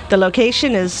 p.m. The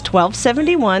location is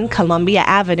 1271 Columbia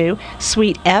Avenue,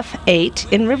 Suite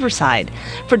F8 in Riverside.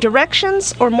 For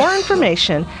directions or more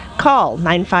information, call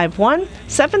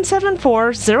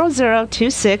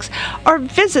 951-774-0026 or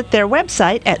visit their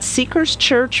website at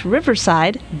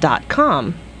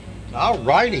seekerschurchriverside.com. All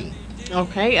righty.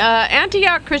 Okay,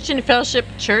 Antioch Christian Fellowship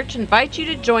Church invites you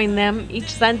to join them each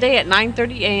Sunday at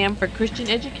 9:30 a.m. for Christian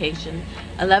education,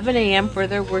 11 a.m. for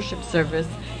their worship service,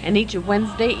 and each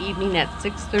Wednesday evening at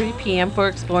 6:30 p.m. for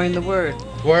Exploring the Word.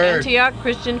 Antioch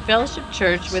Christian Fellowship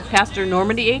Church with Pastor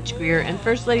Normandy H. Greer and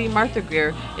First Lady Martha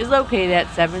Greer is located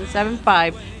at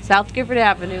 775 South Gifford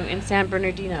Avenue in San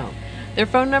Bernardino. Their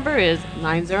phone number is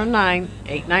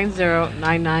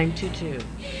 909-890-9922.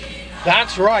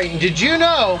 That's right. And did you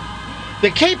know the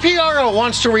KPRO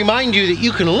wants to remind you that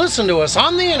you can listen to us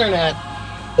on the internet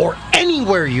or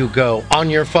anywhere you go on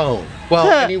your phone. Well,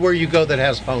 anywhere you go that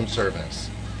has phone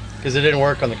service. Because it didn't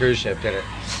work on the cruise ship, did it?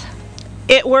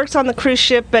 It works on the cruise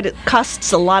ship, but it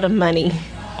costs a lot of money.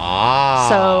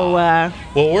 So, well,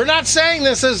 we're not saying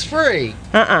this is free.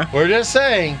 We're just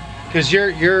saying, because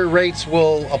your rates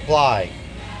will apply.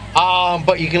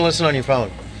 But you can listen on your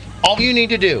phone. All you need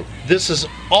to do, this is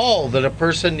all that a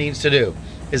person needs to do,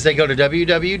 is they go to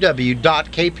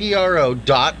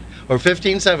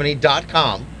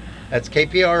www.kpro.1570.com. That's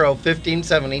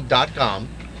kpro1570.com,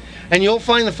 and you'll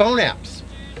find the phone apps.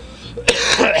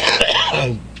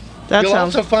 You'll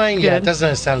also find, yeah,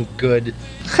 doesn't that sound good?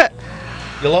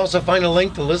 You'll also find a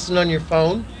link to listen on your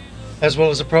phone, as well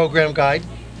as a program guide,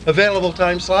 available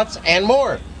time slots, and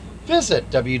more. Visit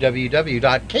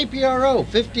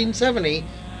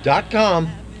www.kpro1570.com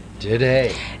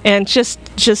today. And just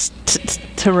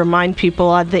to remind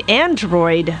people, the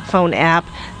Android phone app,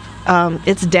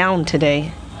 it's down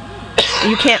today.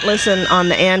 You can't listen on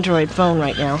the Android phone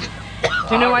right now.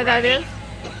 Do you know why that is?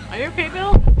 Are you okay,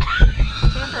 Bill?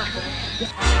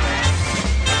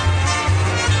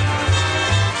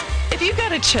 If you've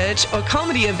got a church or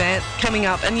comedy event coming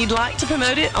up and you'd like to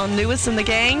promote it on Lewis and the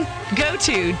Gang, go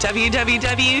to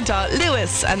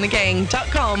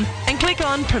www.lewisandthegang.com and click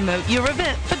on Promote Your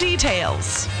Event for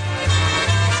details.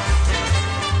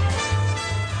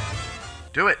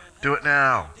 Do it. Do it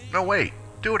now. No, wait.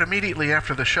 Do it immediately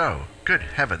after the show. Good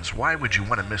heavens, why would you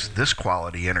want to miss this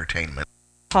quality entertainment?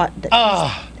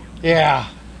 Oh, yeah.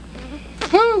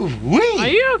 Woo-wee. Are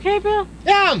you okay, Bill?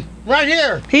 Yeah, I'm right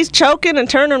here. He's choking and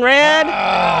turning red.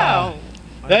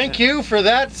 Thank you for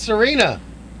that, Serena.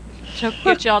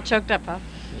 Get you all choked up, huh?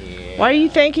 Why are you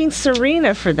thanking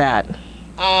Serena for that?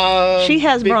 She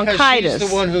has bronchitis. Because she's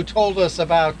the one who told us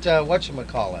about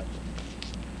whatchamacallit.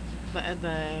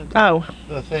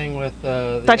 The thing with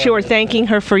thought you were thanking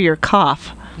her for your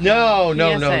cough. No.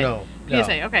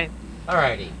 PSA, okay.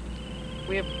 Alrighty.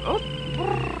 We have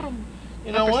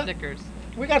you know what? Snickers.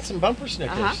 We got some bumper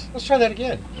Snickers. Let's try that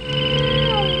again.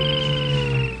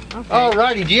 Okay.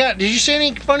 Alrighty. Did you see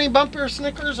any funny bumper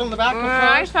Snickers on the back of cars?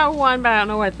 I saw one, but I don't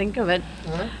know what to think of it.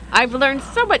 I've learned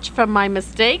so much from my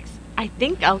mistakes. I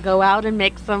think I'll go out and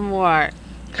make some more.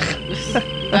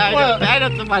 I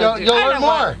don't want to do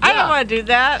more. I don't want to do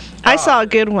that. I saw a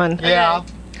good one. Yeah.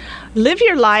 Live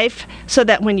your life so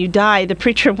that when you die, the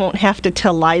preacher won't have to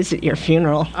tell lies at your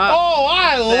funeral.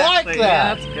 I like that.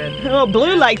 Yeah, that's good. Oh,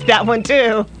 Blue liked that one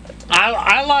too.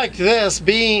 I liked this,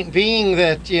 being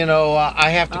that, I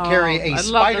have to carry a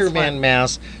Spider-Man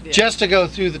mask just to go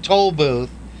through the toll booth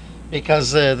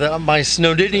because my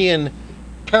Snowdidian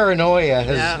paranoia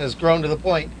has grown to the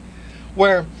point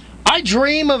where I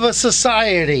dream of a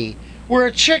society where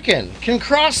a chicken can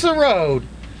cross the road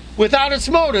without its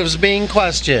motives being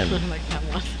questioned. I like that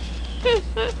one.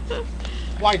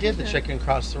 Why did the chicken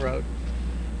cross the road?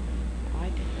 Why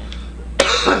did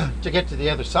it? To get to the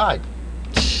other side.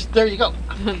 There you go.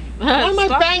 Why am I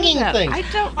Stop banging that. things? I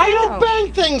don't I don't know.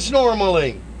 bang things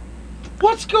normally.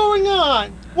 What's going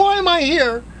on? Why am I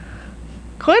here?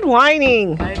 Quit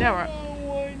whining. I know.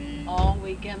 All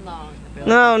weekend long.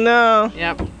 No.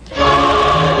 Yep.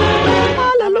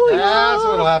 Hallelujah. That's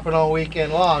what'll happen all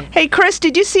weekend long. Hey, Chris,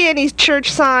 did you see any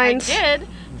church signs? I did.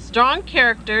 Strong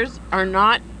characters are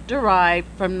not derived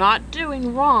from not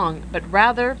doing wrong, but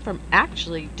rather from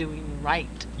actually doing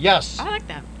right. Yes. I like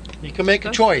that. You can make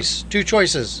a choice. 2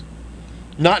 choices.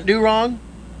 Not do wrong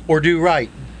or do right.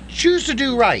 Choose to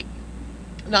do right,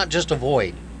 not just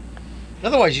avoid.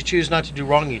 Otherwise, you choose not to do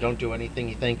wrong. You don't do anything.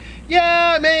 You think,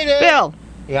 yeah, I made it. Bill.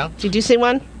 Yeah. Did you see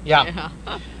one? Yeah.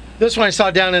 This one I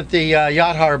saw down at the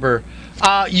yacht harbor.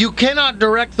 You cannot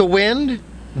direct the wind,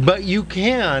 but you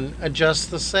can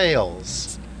adjust the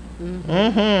sails.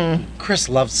 Mm-hmm. Chris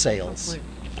loves sails.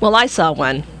 Well, I saw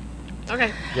one.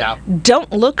 Okay. Yeah.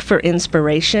 Don't look for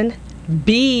inspiration.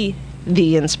 Be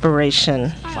the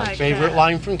inspiration. My favorite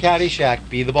line from Caddyshack,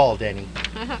 be the ball, Danny.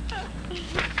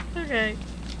 Okay.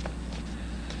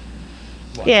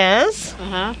 What? Yes.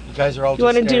 Uh-huh. You guys are all You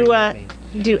want to just do staring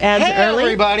at me. do ads Hey, early?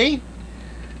 everybody.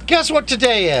 Guess what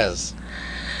today is?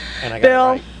 And I got Bill. it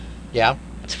right. Yeah.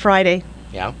 It's Friday.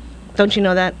 Yeah. Don't you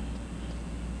know that?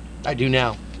 I do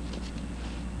now.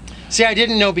 See, I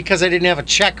didn't know because I didn't have a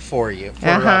check for you, for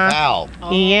Val.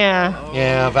 Yeah.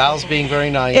 Yeah, Val's being very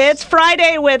nice. It's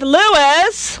Friday with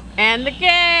Lewis. And the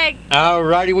gig.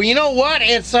 Alrighty. Well, you know what?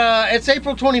 It's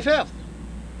April 25th.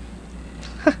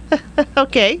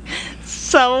 Okay.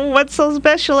 So what's so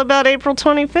special about April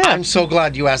 25th? I'm so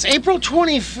glad you asked. April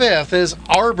 25th is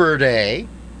Arbor Day,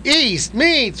 East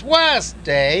meets West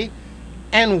Day,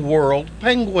 and World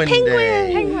Penguin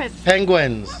Day.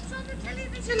 Penguins.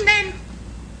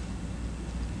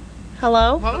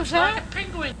 Hello? What was that?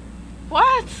 Penguin.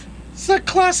 What? It's a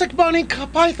classic Monty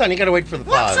Python. You gotta wait for the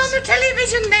pause. What's on the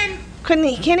television then?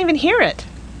 He can't even hear it.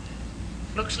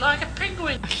 Looks like a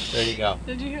penguin. There you go.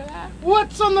 Did you hear that?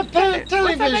 What's on the television?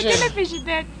 What's on the television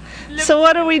then? So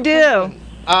what do we do?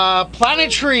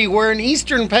 Planetary, where an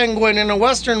eastern penguin and a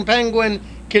western penguin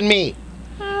can meet.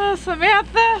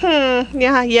 Samantha?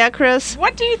 Yeah, Chris?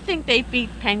 What do you think they feed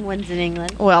penguins in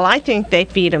England? Well, I think they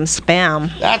feed them Spam.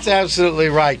 That's absolutely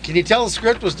right. Can you tell the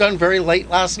script was done very late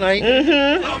last night?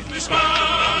 Mm-hmm.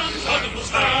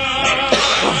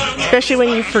 Especially when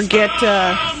you forget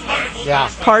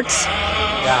parts.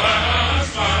 Yeah.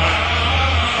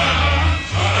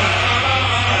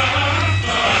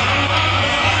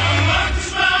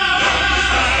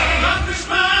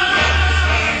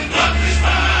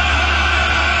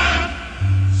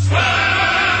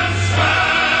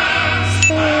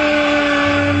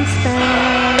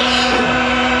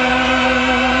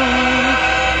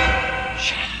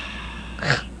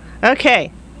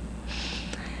 Okay.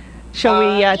 Shall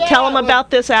we tell them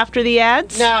about this after the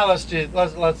ads? No, let's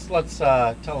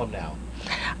tell them now.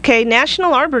 Okay,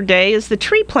 National Arbor Day is the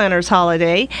tree planters'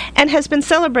 holiday and has been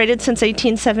celebrated since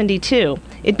 1872.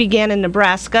 It began in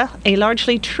Nebraska, a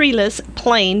largely treeless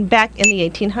plain back in the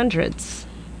 1800s.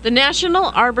 The National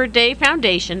Arbor Day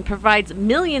Foundation provides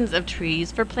millions of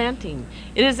trees for planting.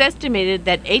 It is estimated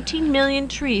that 18 million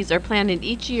trees are planted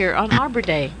each year on Arbor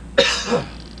Day.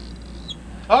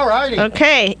 Alrighty.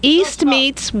 Okay, East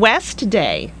meets West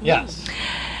Day. Yes.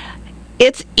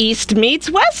 It's East meets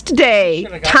West Day.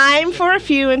 Time for a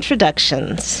few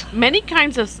introductions. Many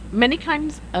kinds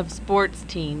of sports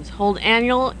teams hold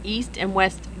annual East and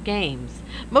West games.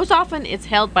 Most often it's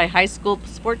held by high school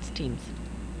sports teams.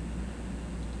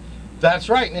 That's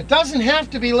right, and it doesn't have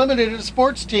to be limited to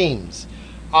sports teams.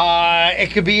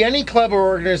 It could be any club or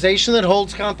organization that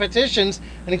holds competitions,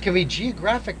 and it can be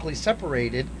geographically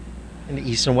separated into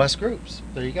East and West groups.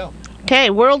 There you go.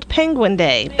 Okay, World Penguin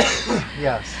Day.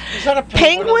 Yes. Is that a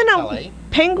penguin?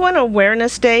 Penguin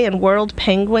Awareness Day and World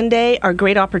Penguin Day are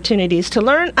great opportunities to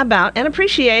learn about and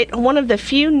appreciate one of the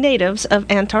few natives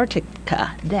of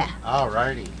Antarctica. There.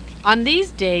 Alrighty. On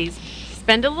these days,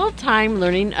 spend a little time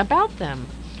learning about them.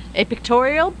 A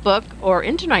pictorial book or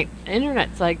internet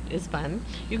site is fun.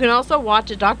 You can also watch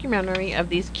a documentary of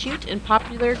these cute and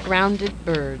popular grounded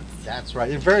birds. That's right.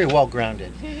 They're very well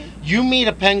grounded. You meet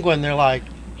a penguin, they're like,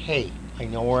 hey, I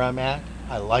know where I'm at.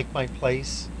 I like my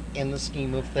place in the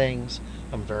scheme of things.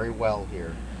 I'm very well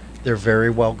here. They're very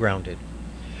well grounded.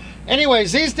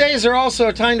 Anyways, these days are also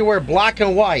a time to wear black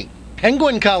and white,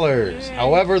 penguin colors.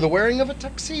 However, the wearing of a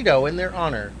tuxedo in their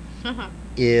honor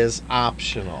is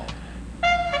optional.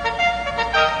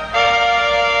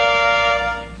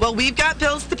 Well, we've got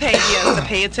bills to pay, yes, so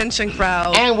pay attention,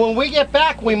 crowd. And when we get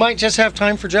back, we might just have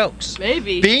time for jokes.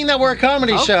 Maybe. Being that we're a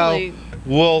comedy Hopefully. show,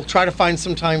 we'll try to find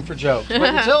some time for jokes. But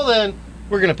until then,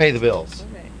 we're going to pay the bills.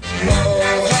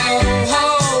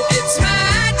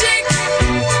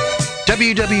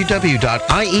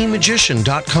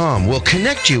 www.iemagician.com will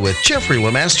connect you with Jeffrey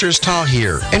Lemasters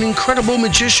Tahir, an incredible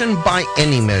magician by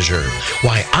any measure.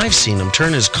 Why, I've seen him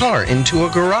turn his car into a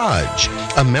garage.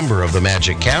 A member of the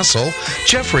Magic Castle,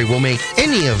 Jeffrey will make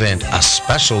any event a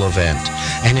special event.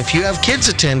 And if you have kids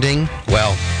attending,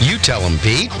 well, you tell them,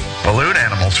 Pete. Balloon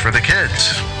animals for the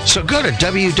kids. So go to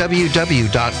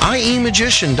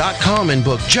www.iemagician.com and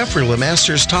book Jeffrey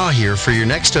Lemasters Tahir for your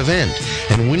next event.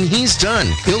 And when he's done,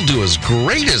 he'll do his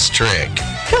greatest trick.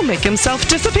 He'll make himself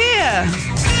disappear.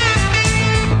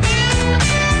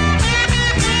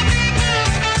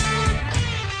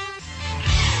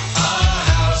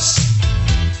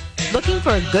 Looking for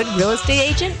a good real estate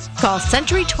agent? Call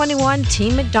Century 21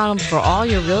 Team McDonald for all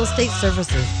your real estate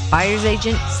services. Buyer's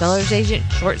agent, seller's agent,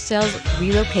 short sales,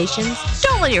 relocations.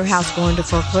 Don't let your house go into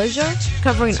foreclosure.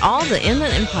 Covering all the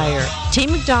Inland Empire,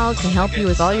 Team McDonald can help you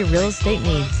with all your real estate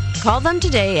needs. Call them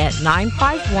today at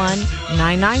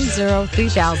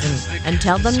 951-990-3000 and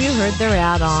tell them you heard their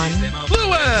ad on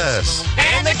Lewis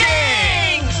And the gang!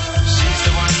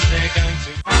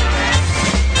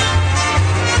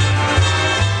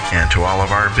 And to all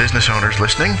of our business owners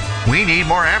listening, we need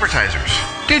more advertisers.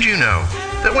 Did you know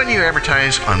that when you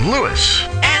advertise on Lewis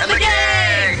And the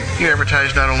gang! you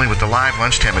advertise not only with the live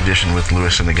lunchtime edition with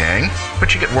Lewis and the Gang,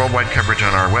 but you get worldwide coverage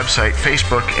on our website,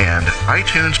 Facebook, and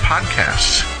iTunes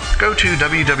podcasts. Go to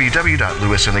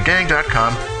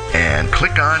www.lewisandthegang.com and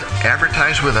click on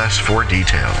Advertise with Us for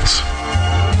details.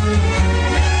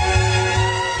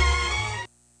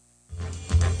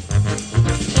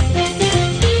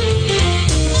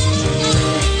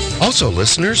 Also,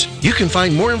 listeners, you can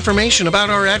find more information about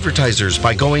our advertisers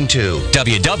by going to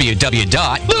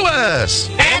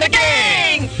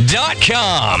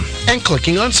www.lewisandthegang.com and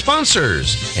clicking on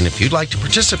sponsors. And if you'd like to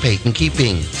participate in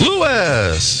keeping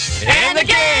Lewis And the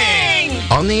gang!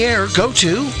 on the air, go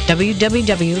to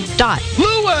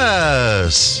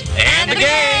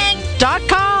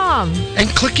www.lewisandthegang.com and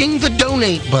clicking the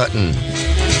donate button.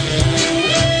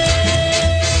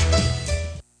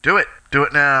 Do it. Do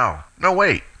it now. No,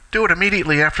 wait. Do it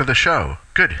immediately after the show.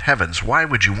 Good heavens, why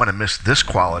would you want to miss this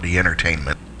quality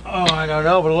entertainment? Oh, I don't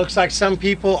know, but it looks like some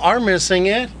people are missing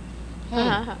it.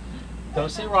 Don't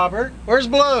see Robert. Where's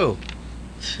Blue?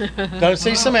 Don't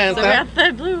see Samantha. Samantha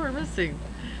and Blue are missing.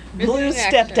 Blue Missing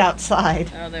stepped action. outside.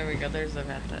 Oh, there we go. There's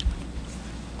Samantha.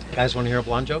 Guys, want to hear a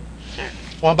blonde joke? Sure.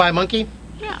 Want to buy a monkey?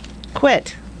 Yeah.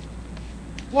 Quit.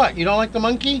 What? You don't like the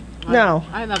monkey? No.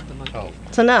 I love the monkey. Oh,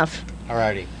 It's enough.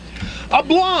 alrighty. A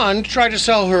blonde tried to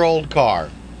sell her old car,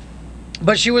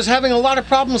 but she was having a lot of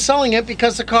problems selling it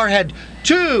because the car had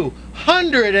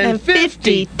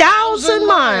 250,000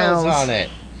 miles on it.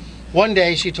 One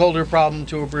day, she told her problem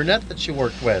to a brunette that she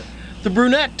worked with. The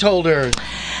brunette told her,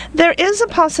 There is a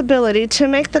possibility to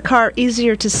make the car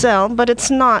easier to sell, but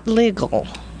it's not legal.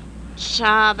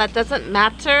 That doesn't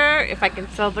matter if I can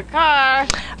sell the car.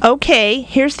 Okay,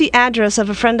 here's the address of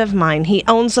a friend of mine. He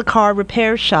owns a car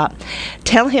repair shop.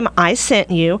 Tell him I sent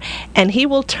you, and he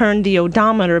will turn the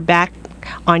odometer back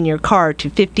on your car to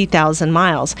 50,000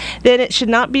 miles. Then it should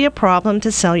not be a problem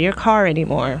to sell your car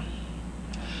anymore.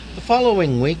 the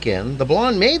following weekend, the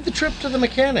blonde made the trip to the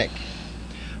mechanic.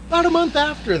 About a month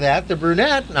after that, the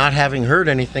brunette, not having heard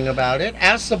anything about it,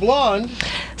 asked the blonde,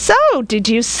 So, did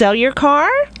you sell your car?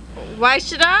 Why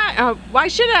should I? Why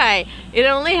should I? It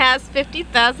only has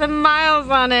 50,000 miles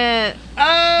on it.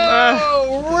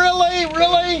 Oh, really?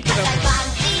 Really?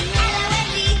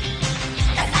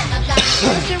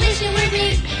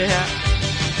 Yeah.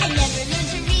 I never learned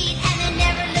to read and I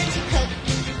never learned to cook.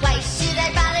 Why should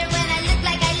I bother when I look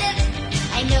like I look?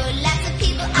 I know lots of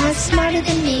people are smarter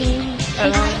than me. I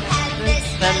have this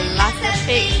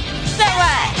philosophy. So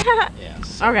what?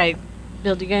 Yes. Okay.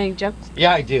 Bill, do you got any jokes?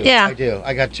 Yeah, I do. Yeah. I do.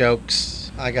 I got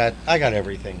jokes. I got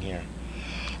everything here.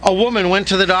 A woman went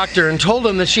to the doctor and told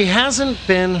him that she hasn't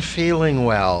been feeling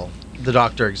well. The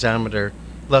doctor examined her,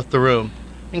 left the room,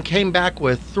 and came back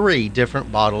with 3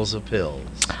 different bottles of pills.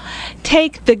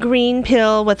 Take the green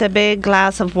pill with a big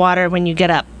glass of water when you get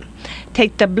up.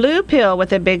 Take the blue pill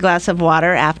with a big glass of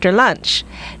water after lunch.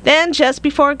 Then, just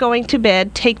before going to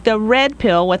bed, take the red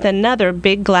pill with another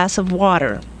big glass of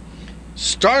water.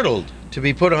 Startled to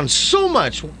be put on so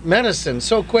much medicine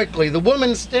so quickly, the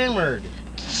woman stammered.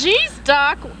 Jeez,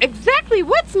 Doc, exactly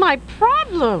what's my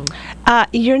problem?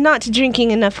 You're not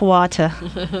drinking enough water.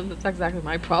 That's exactly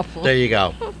my problem. There you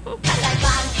go.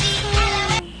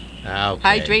 Okay.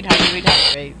 Hydrate, hydrate,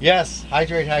 hydrate. Yes,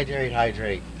 hydrate, hydrate,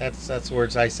 hydrate. That's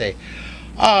words I say.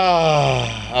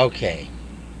 Okay.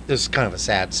 This is kind of a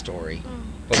sad story,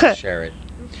 but we'll share it.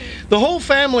 The whole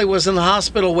family was in the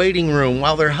hospital waiting room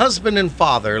while their husband and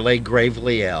father lay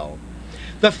gravely ill.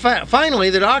 Finally,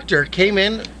 the doctor came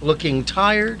in looking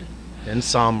tired and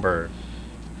somber.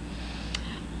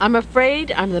 I'm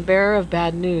afraid I'm the bearer of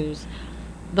bad news.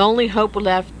 The only hope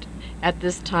left at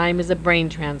this time is a brain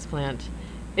transplant.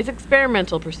 It's an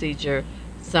experimental procedure,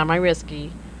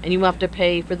 semi-risky, and you have to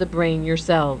pay for the brain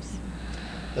yourselves.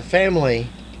 The family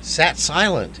sat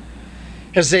silent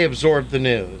as they absorbed the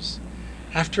news.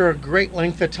 After a great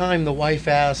length of time, the wife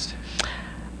asked,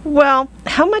 Well,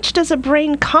 how much does a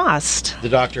brain cost? The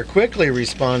doctor quickly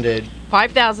responded,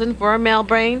 $5,000 for a male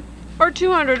brain or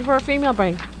 $200 for a female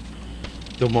brain.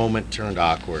 The moment turned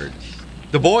awkward.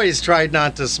 The boys tried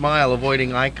not to smile,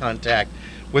 avoiding eye contact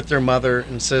with their mother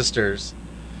and sisters.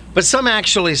 But some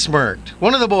actually smirked.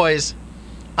 One of the boys,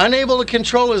 unable to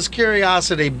control his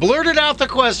curiosity, blurted out the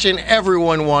question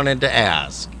everyone wanted to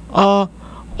ask.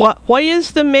 Why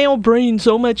is the male brain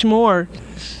so much more?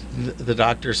 The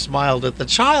doctor smiled at the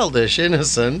childish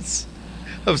innocence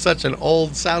of such an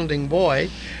old-sounding boy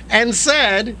and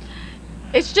said,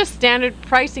 It's just standard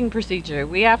pricing procedure.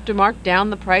 We have to mark down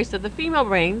the price of the female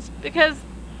brains because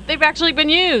they've actually been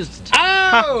used.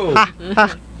 Oh!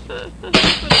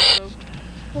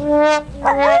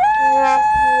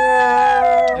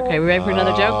 Okay, we ready for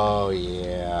another joke? Oh,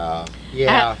 yeah.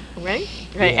 Yeah. Ready?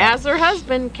 Okay. Yeah. As her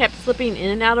husband kept slipping in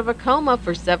and out of a coma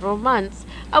for several months,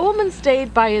 a woman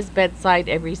stayed by his bedside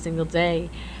every single day.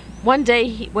 One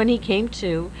day, when he came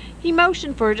to, he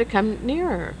motioned for her to come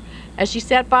nearer. As she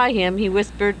sat by him, he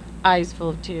whispered, eyes full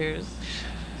of tears.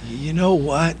 You know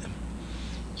what?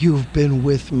 You've been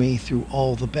with me through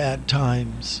all the bad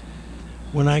times.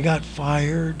 When I got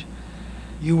fired,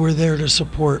 you were there to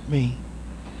support me.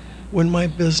 When my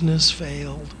business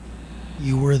failed,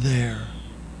 you were there.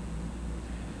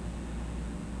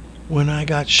 When I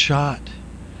got shot,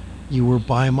 you were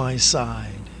by my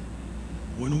side.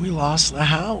 When we lost the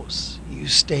house, you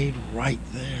stayed right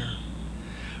there.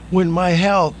 When my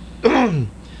health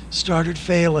started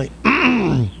failing,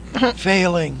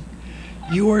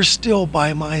 you were still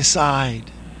by my side.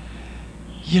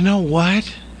 You know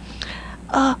what?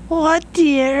 What,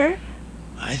 dear?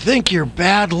 I think you're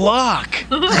bad luck.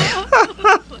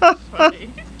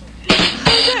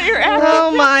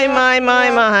 Oh, my.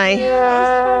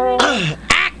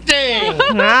 Acting!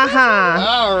 Uh-huh.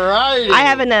 All righty. I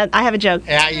have a joke.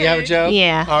 Yeah, you have a joke?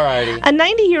 Yeah. All righty. A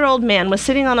 90-year-old man was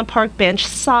sitting on a park bench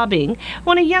sobbing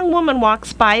when a young woman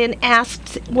walks by and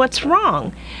asks what's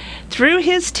wrong. Through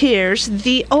his tears,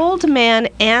 the old man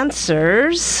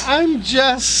answers, I'm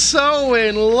just so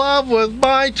in love with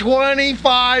my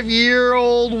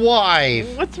 25-year-old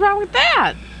wife. What's wrong with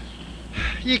that?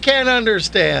 You can't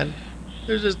understand.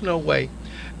 There's just no way.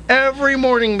 Every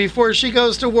morning before she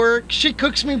goes to work, she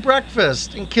cooks me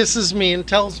breakfast and kisses me and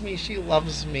tells me she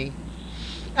loves me.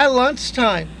 At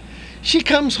lunchtime, she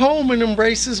comes home and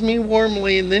embraces me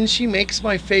warmly, and then she makes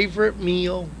my favorite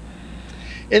meal.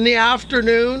 In the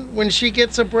afternoon, when she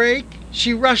gets a break,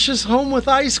 she rushes home with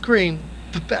ice cream,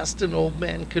 the best an old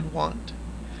man could want.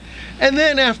 And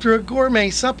then after a gourmet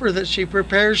supper that she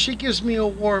prepares, she gives me a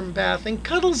warm bath and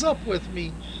cuddles up with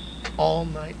me all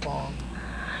night long.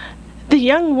 the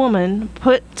young woman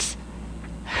puts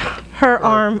her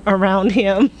arm around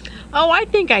him. Oh, I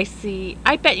think I see.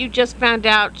 I bet you just found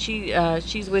out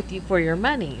she's with you for your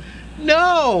money.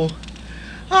 No!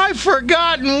 I've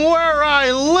forgotten where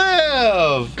I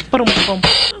live!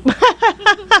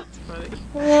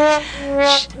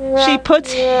 She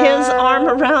puts his arm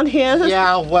around his.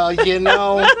 Yeah, well, you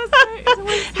know.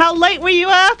 How late were you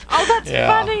up? Oh, that's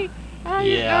Yeah. funny. I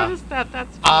Yeah. noticed that.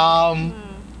 That's funny.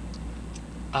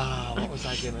 What was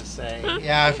I gonna say?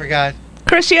 Yeah, I forgot.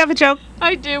 Chris, you have a joke?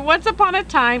 I do. Once upon a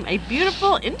time, a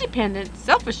beautiful, independent,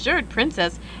 self-assured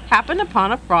princess happened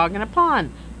upon a frog in a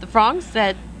pond. The frog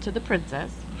said to the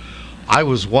princess, I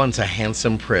was once a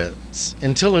handsome prince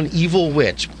until an evil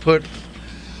witch put...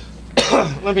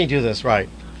 Let me do this right.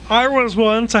 I was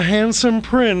once a handsome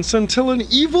prince until an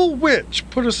evil witch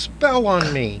put a spell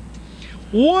on me.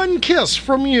 One kiss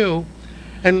from you,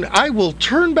 and I will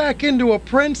turn back into a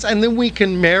prince, and then we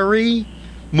can marry,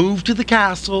 move to the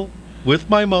castle with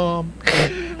my mom,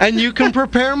 and you can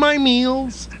prepare my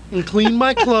meals and clean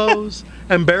my clothes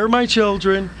and bear my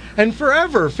children and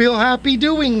forever feel happy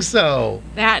doing so.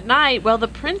 That night, while the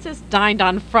princess dined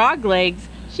on frog legs,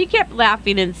 she kept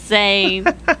laughing and saying,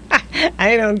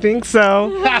 I don't think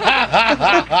so.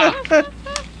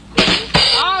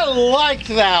 I liked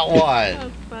that one.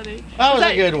 That's funny. That was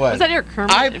a good one. Was that your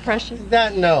Kermit impression?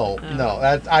 No.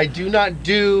 I do not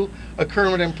do a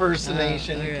Kermit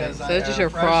impersonation because So it's just your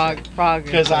frog.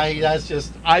 Because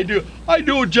I do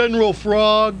a General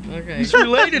Frog. Okay. He's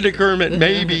related to Kermit,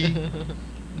 maybe.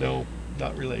 No,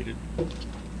 not related.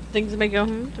 Things to make go.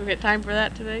 Do we get time for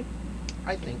that today?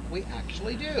 I think we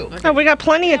actually do. Okay. Oh, we got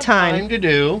plenty of time. Time to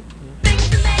do.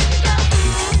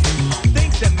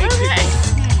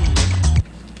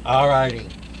 Alrighty.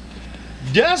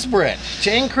 Desperate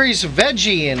to increase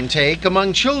veggie intake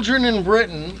among children in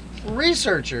Britain,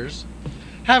 researchers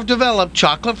have developed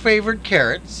chocolate-flavored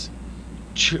carrots,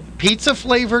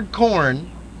 pizza-flavored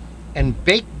corn, and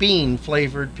baked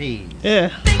bean-flavored peas.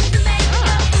 Yeah.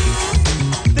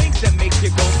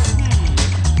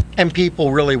 And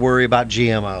people really worry about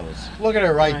GMOs. Look at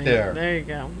it right there. There you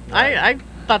go. I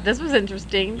thought this was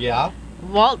interesting. Yeah.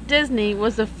 Walt Disney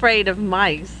was afraid of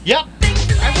mice. Yep.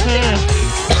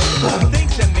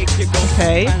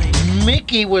 Okay.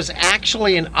 Mickey was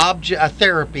actually a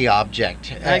therapy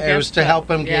object. It was to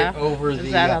help him get over the.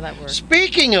 Is that how that works?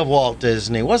 Speaking of Walt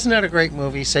Disney, wasn't that a great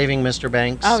movie, Saving Mr.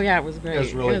 Banks? Oh yeah, it was great. It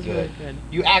was really good.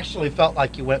 You actually felt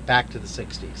like you went back to the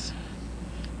 60s.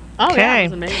 Oh yeah, Okay. it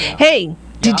was amazing. Hey,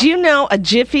 did you know a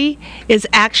jiffy is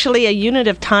actually a unit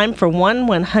of time for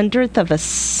 1/100th of a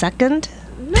second?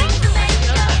 What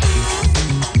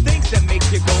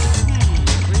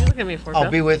are you looking at me for, I'll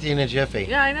Bill? be with you in a jiffy.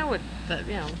 Yeah, I know what that.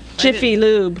 You know. Jiffy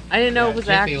Lube. I didn't know it was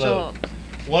Jiffy actual. Lube.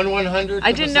 1/100th.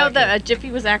 I didn't know that a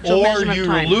jiffy was actual Or measurement you're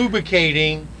time.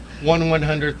 lubricating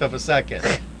 1/100th of a second.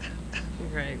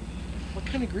 Right. What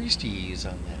kind of grease do you use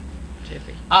on that?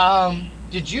 Jiffy.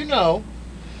 Did you know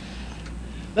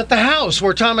that the house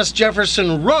where Thomas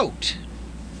Jefferson wrote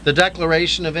the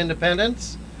Declaration of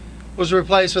Independence was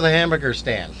replaced with a hamburger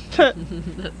stand?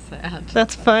 That's sad.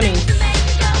 That's funny.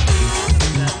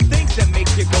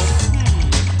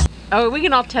 Oh, we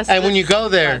can all test. And when this. you go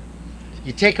there,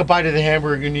 you take a bite of the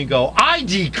hamburger and you go, I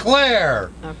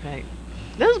declare! Okay.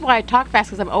 This is why I talk fast,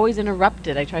 because I'm always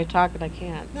interrupted. I try to talk and I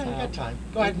can't. No, you got time.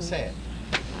 Go ahead and say it.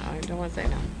 No, I don't want to say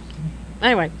no.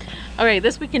 Anyway, okay,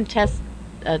 this we can test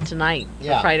tonight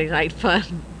for Friday Night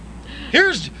Fun.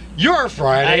 Here's your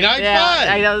Friday Night Fun!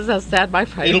 I know, this is how sad my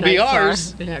Friday It'll be nights are.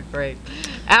 ours. Yeah, great.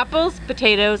 Apples,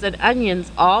 potatoes, and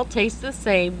onions all taste the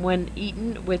same when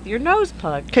eaten with your nose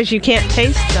plugged. Because you can't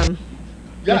taste them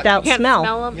without you can't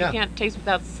smell. them. You can't taste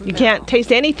without smell. You can't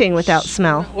taste anything without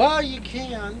smell. Well, you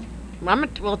can.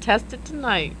 We'll test it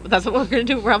tonight. That's what we're going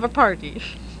to do. We'll have a party.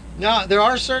 Now, there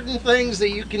are certain things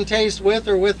that you can taste with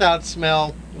or without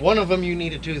smell. One of them, you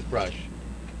need a toothbrush.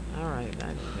 All right, I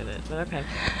don't get it, but okay.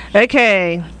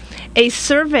 Okay. A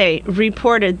survey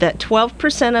reported that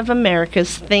 12% of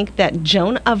Americans think that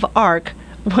Joan of Arc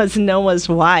was Noah's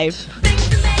wife.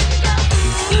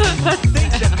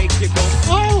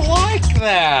 I like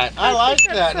that. I like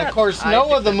that. And of course,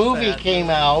 Noah the movie came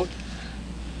out.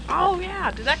 Oh,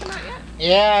 yeah. Did that come out yet?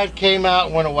 Yeah, it came out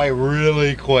and went away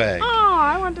really quick. Oh,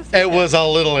 I want to see It was a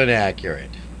little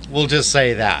inaccurate. We'll just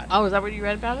say that. Oh, is that what you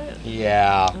read about it?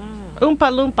 Yeah.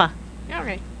 Oompa Loompa. Yeah,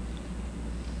 okay.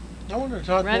 I want to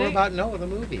talk more about Noah the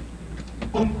movie.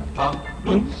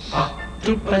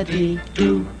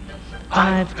 Doopity-doo.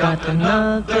 I've got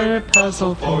another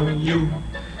puzzle for you.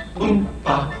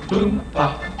 Oompa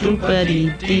Loompa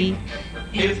Doopity-dee.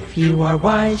 If you are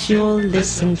wise, you'll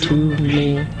listen to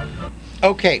me.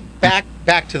 Okay, back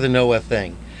to the Noah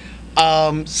thing.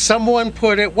 Someone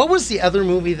put it. What was the other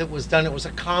movie that was done? It was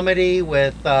a comedy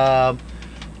with the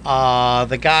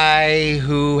guy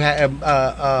who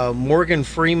had Morgan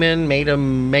Freeman made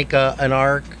him make an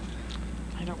ark.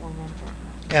 I don't remember.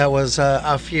 It was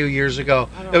a few years ago.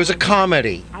 It was a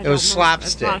comedy. It was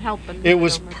slapstick. It's not helping. It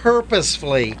was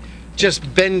purposefully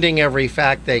just bending every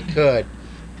fact they could.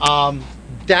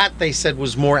 That they said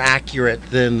was more accurate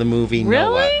than the movie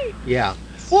Noah. Really? Yeah.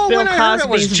 Well, Bill when I heard it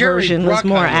was Cosby's Jerry version was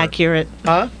more Bruckheimer. accurate.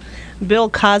 Huh? Bill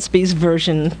Cosby's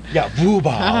version. Yeah,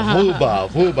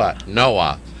 Wooba.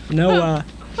 Noah. Noah.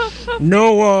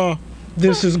 Noah.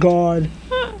 This is God.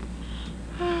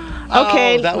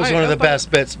 Okay. Oh, that was one of the best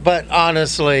bits. But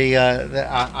honestly,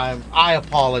 I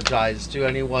apologize to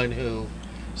anyone who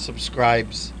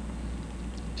subscribes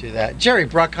to that. Jerry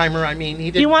Bruckheimer, I mean,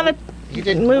 he did. You want to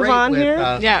move great on with, here?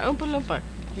 Yeah, Oompa Loompa.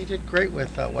 He did great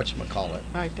with whatchamacallit. All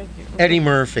right, thank you. Eddie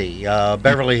Murphy,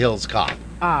 Beverly Hills Cop.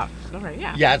 All right,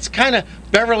 yeah. Yeah, it's kind of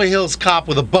Beverly Hills Cop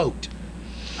with a boat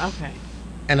Okay.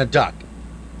 and a duck.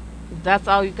 That's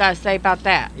all you got to say about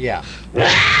that. Yeah.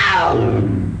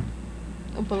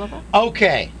 Oompa Loompa?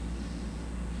 Okay.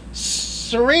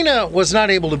 Serena was not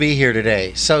able to be here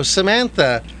today, so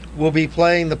Samantha will be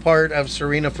playing the part of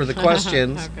Serena for the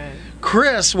questions. Okay.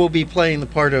 Chris will be playing the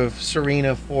part of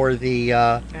Serena for the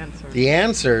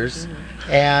answers.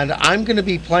 Mm-hmm. And I'm going to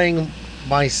be playing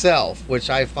myself, which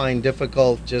I find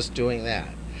difficult just doing that.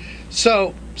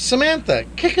 So, Samantha,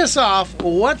 kick us off.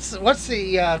 What's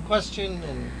the question?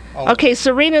 Okay,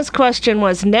 Serena's question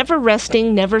was never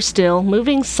resting, never still,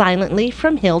 moving silently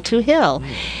from hill to hill.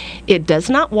 It does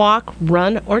not walk,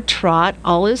 run, or trot.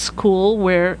 All is cool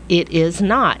where it is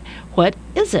not. What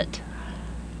is it?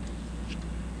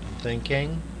 I'm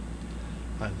thinking.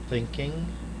 I'm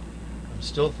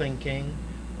still thinking.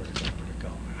 Where did it go?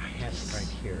 I had it right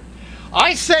here.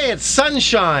 I say it's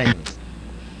sunshine.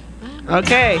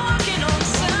 Okay.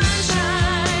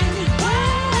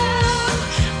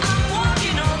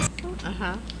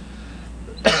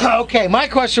 Okay, my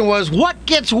question was, what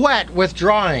gets wet with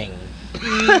drawing?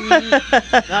 No,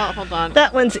 hold on.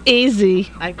 That one's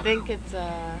easy. I think it's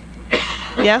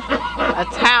Yeah? a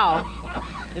towel.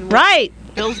 And Right.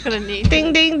 Bill's gonna need.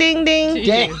 Ding, ding, ding, ding.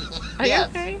 Ding. Are you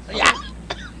okay? Yeah.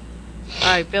 All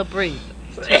right, Bill, breathe.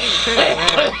 He's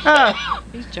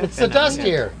joking. It's the dust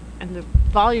here. And the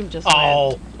volume just Oh.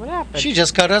 went. What happened? She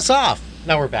just cut us off.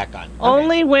 Now we're back on.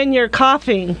 Only when you're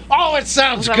coughing. Oh, it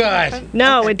sounds Is that what good. happened?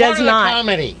 No, it does Part of the not.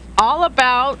 comedy. All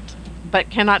about, but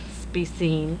cannot be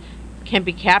seen. Can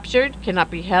be captured, cannot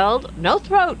be held. No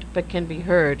throat, but can be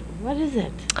heard. What is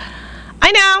it?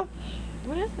 I know.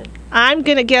 What is it? I'm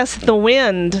going to guess the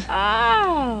wind.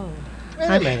 Oh. Wait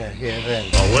a minute here then.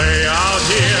 Way out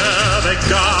here, they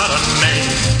got a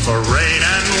name for rain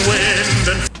and wind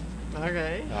and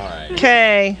Okay. All right.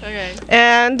 Okay. Okay.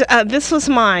 And this was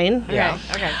mine. Yeah.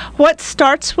 Okay. What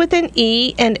starts with an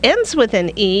E and ends with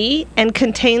an E and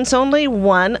contains only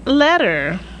one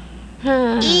letter?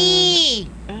 E.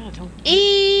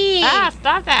 E. Ah,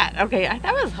 stop that. Okay,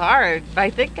 that was hard, but I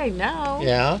think I know.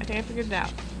 Yeah. I think I figured it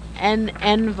out. An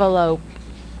envelope.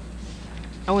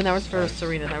 Oh, and that was for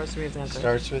Serena. That was Serena's answer.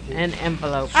 Starts with you. An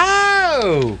envelope.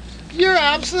 Oh, you're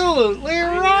absolutely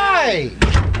right.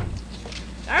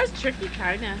 That was tricky,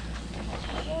 kinda.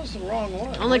 That was the wrong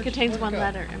one. Only contains one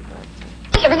letter. Envelope.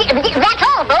 That's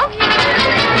all, folks.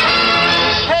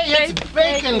 Hey, it's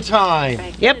bacon time.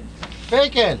 Yep.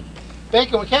 Bacon.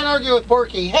 Bacon. We can't argue with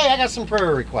Porky. Hey, I got some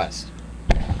prayer requests.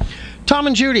 Tom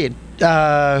and Judy, who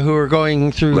are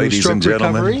going through Ladies stroke and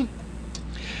gentlemen. recovery.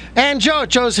 And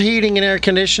Joe's Heating and Air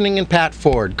Conditioning, and Pat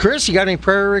Ford. Chris, you got any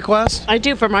prayer requests? I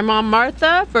do, for my mom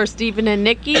Martha, for Stephen and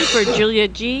Nikki, for Julia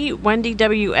G, Wendy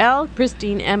WL,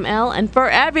 Christine ML, and for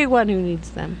everyone who needs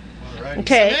them.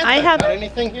 Okay, Samantha, I have got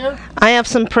anything here? I have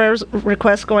some prayer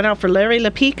requests going out for Larry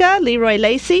Lapica, Leroy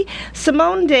Lacey,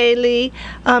 Simone Daly,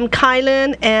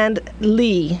 Kylan, and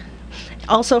Lee.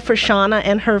 Also for Shauna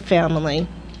and her family.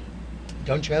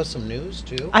 Don't you have some news,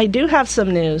 too? I do have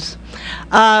some news.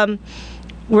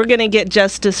 We're going to get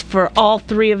justice for all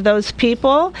three of those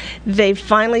people. They've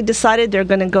finally decided they're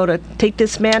going to go to take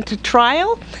this man to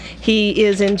trial. He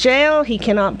is in jail. He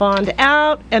cannot bond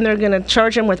out, and they're going to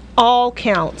charge him with all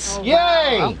counts.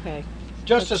 Yay! Okay.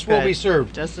 Justice will be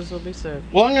served. Justice will be served.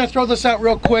 Well, I'm going to throw this out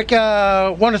real quick.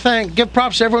 Want to give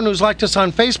props to everyone who's liked us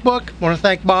on Facebook. Want to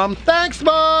thank Mom. Thanks,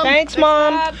 Mom. Thanks,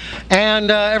 Mom. And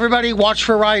everybody, watch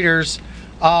for writers.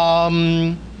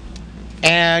 And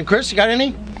Chris, you got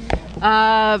any?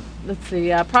 Let's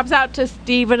see. Props out to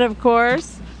Stephen, of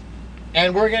course.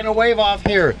 And we're getting a wave off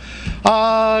here.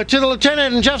 To the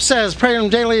lieutenant, and Jeff says, pray him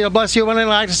daily, he'll bless you. When I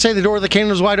like to say, the door of the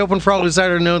kingdom is wide open for all who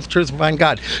desire to know the truth and find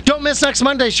God. Don't miss next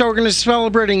Monday's show. We're going to be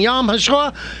celebrating Yom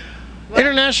HaShoah,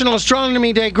 International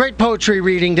Astronomy Day, Great Poetry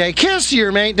Reading Day, Kiss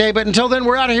Your Mate Day. But until then,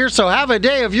 we're out of here, so have a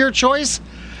day of your choice.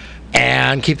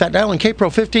 And keep that dial on KPRO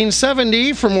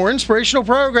 1570 for more inspirational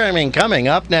programming coming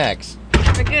up next.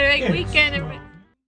 Have a good weekend, everybody.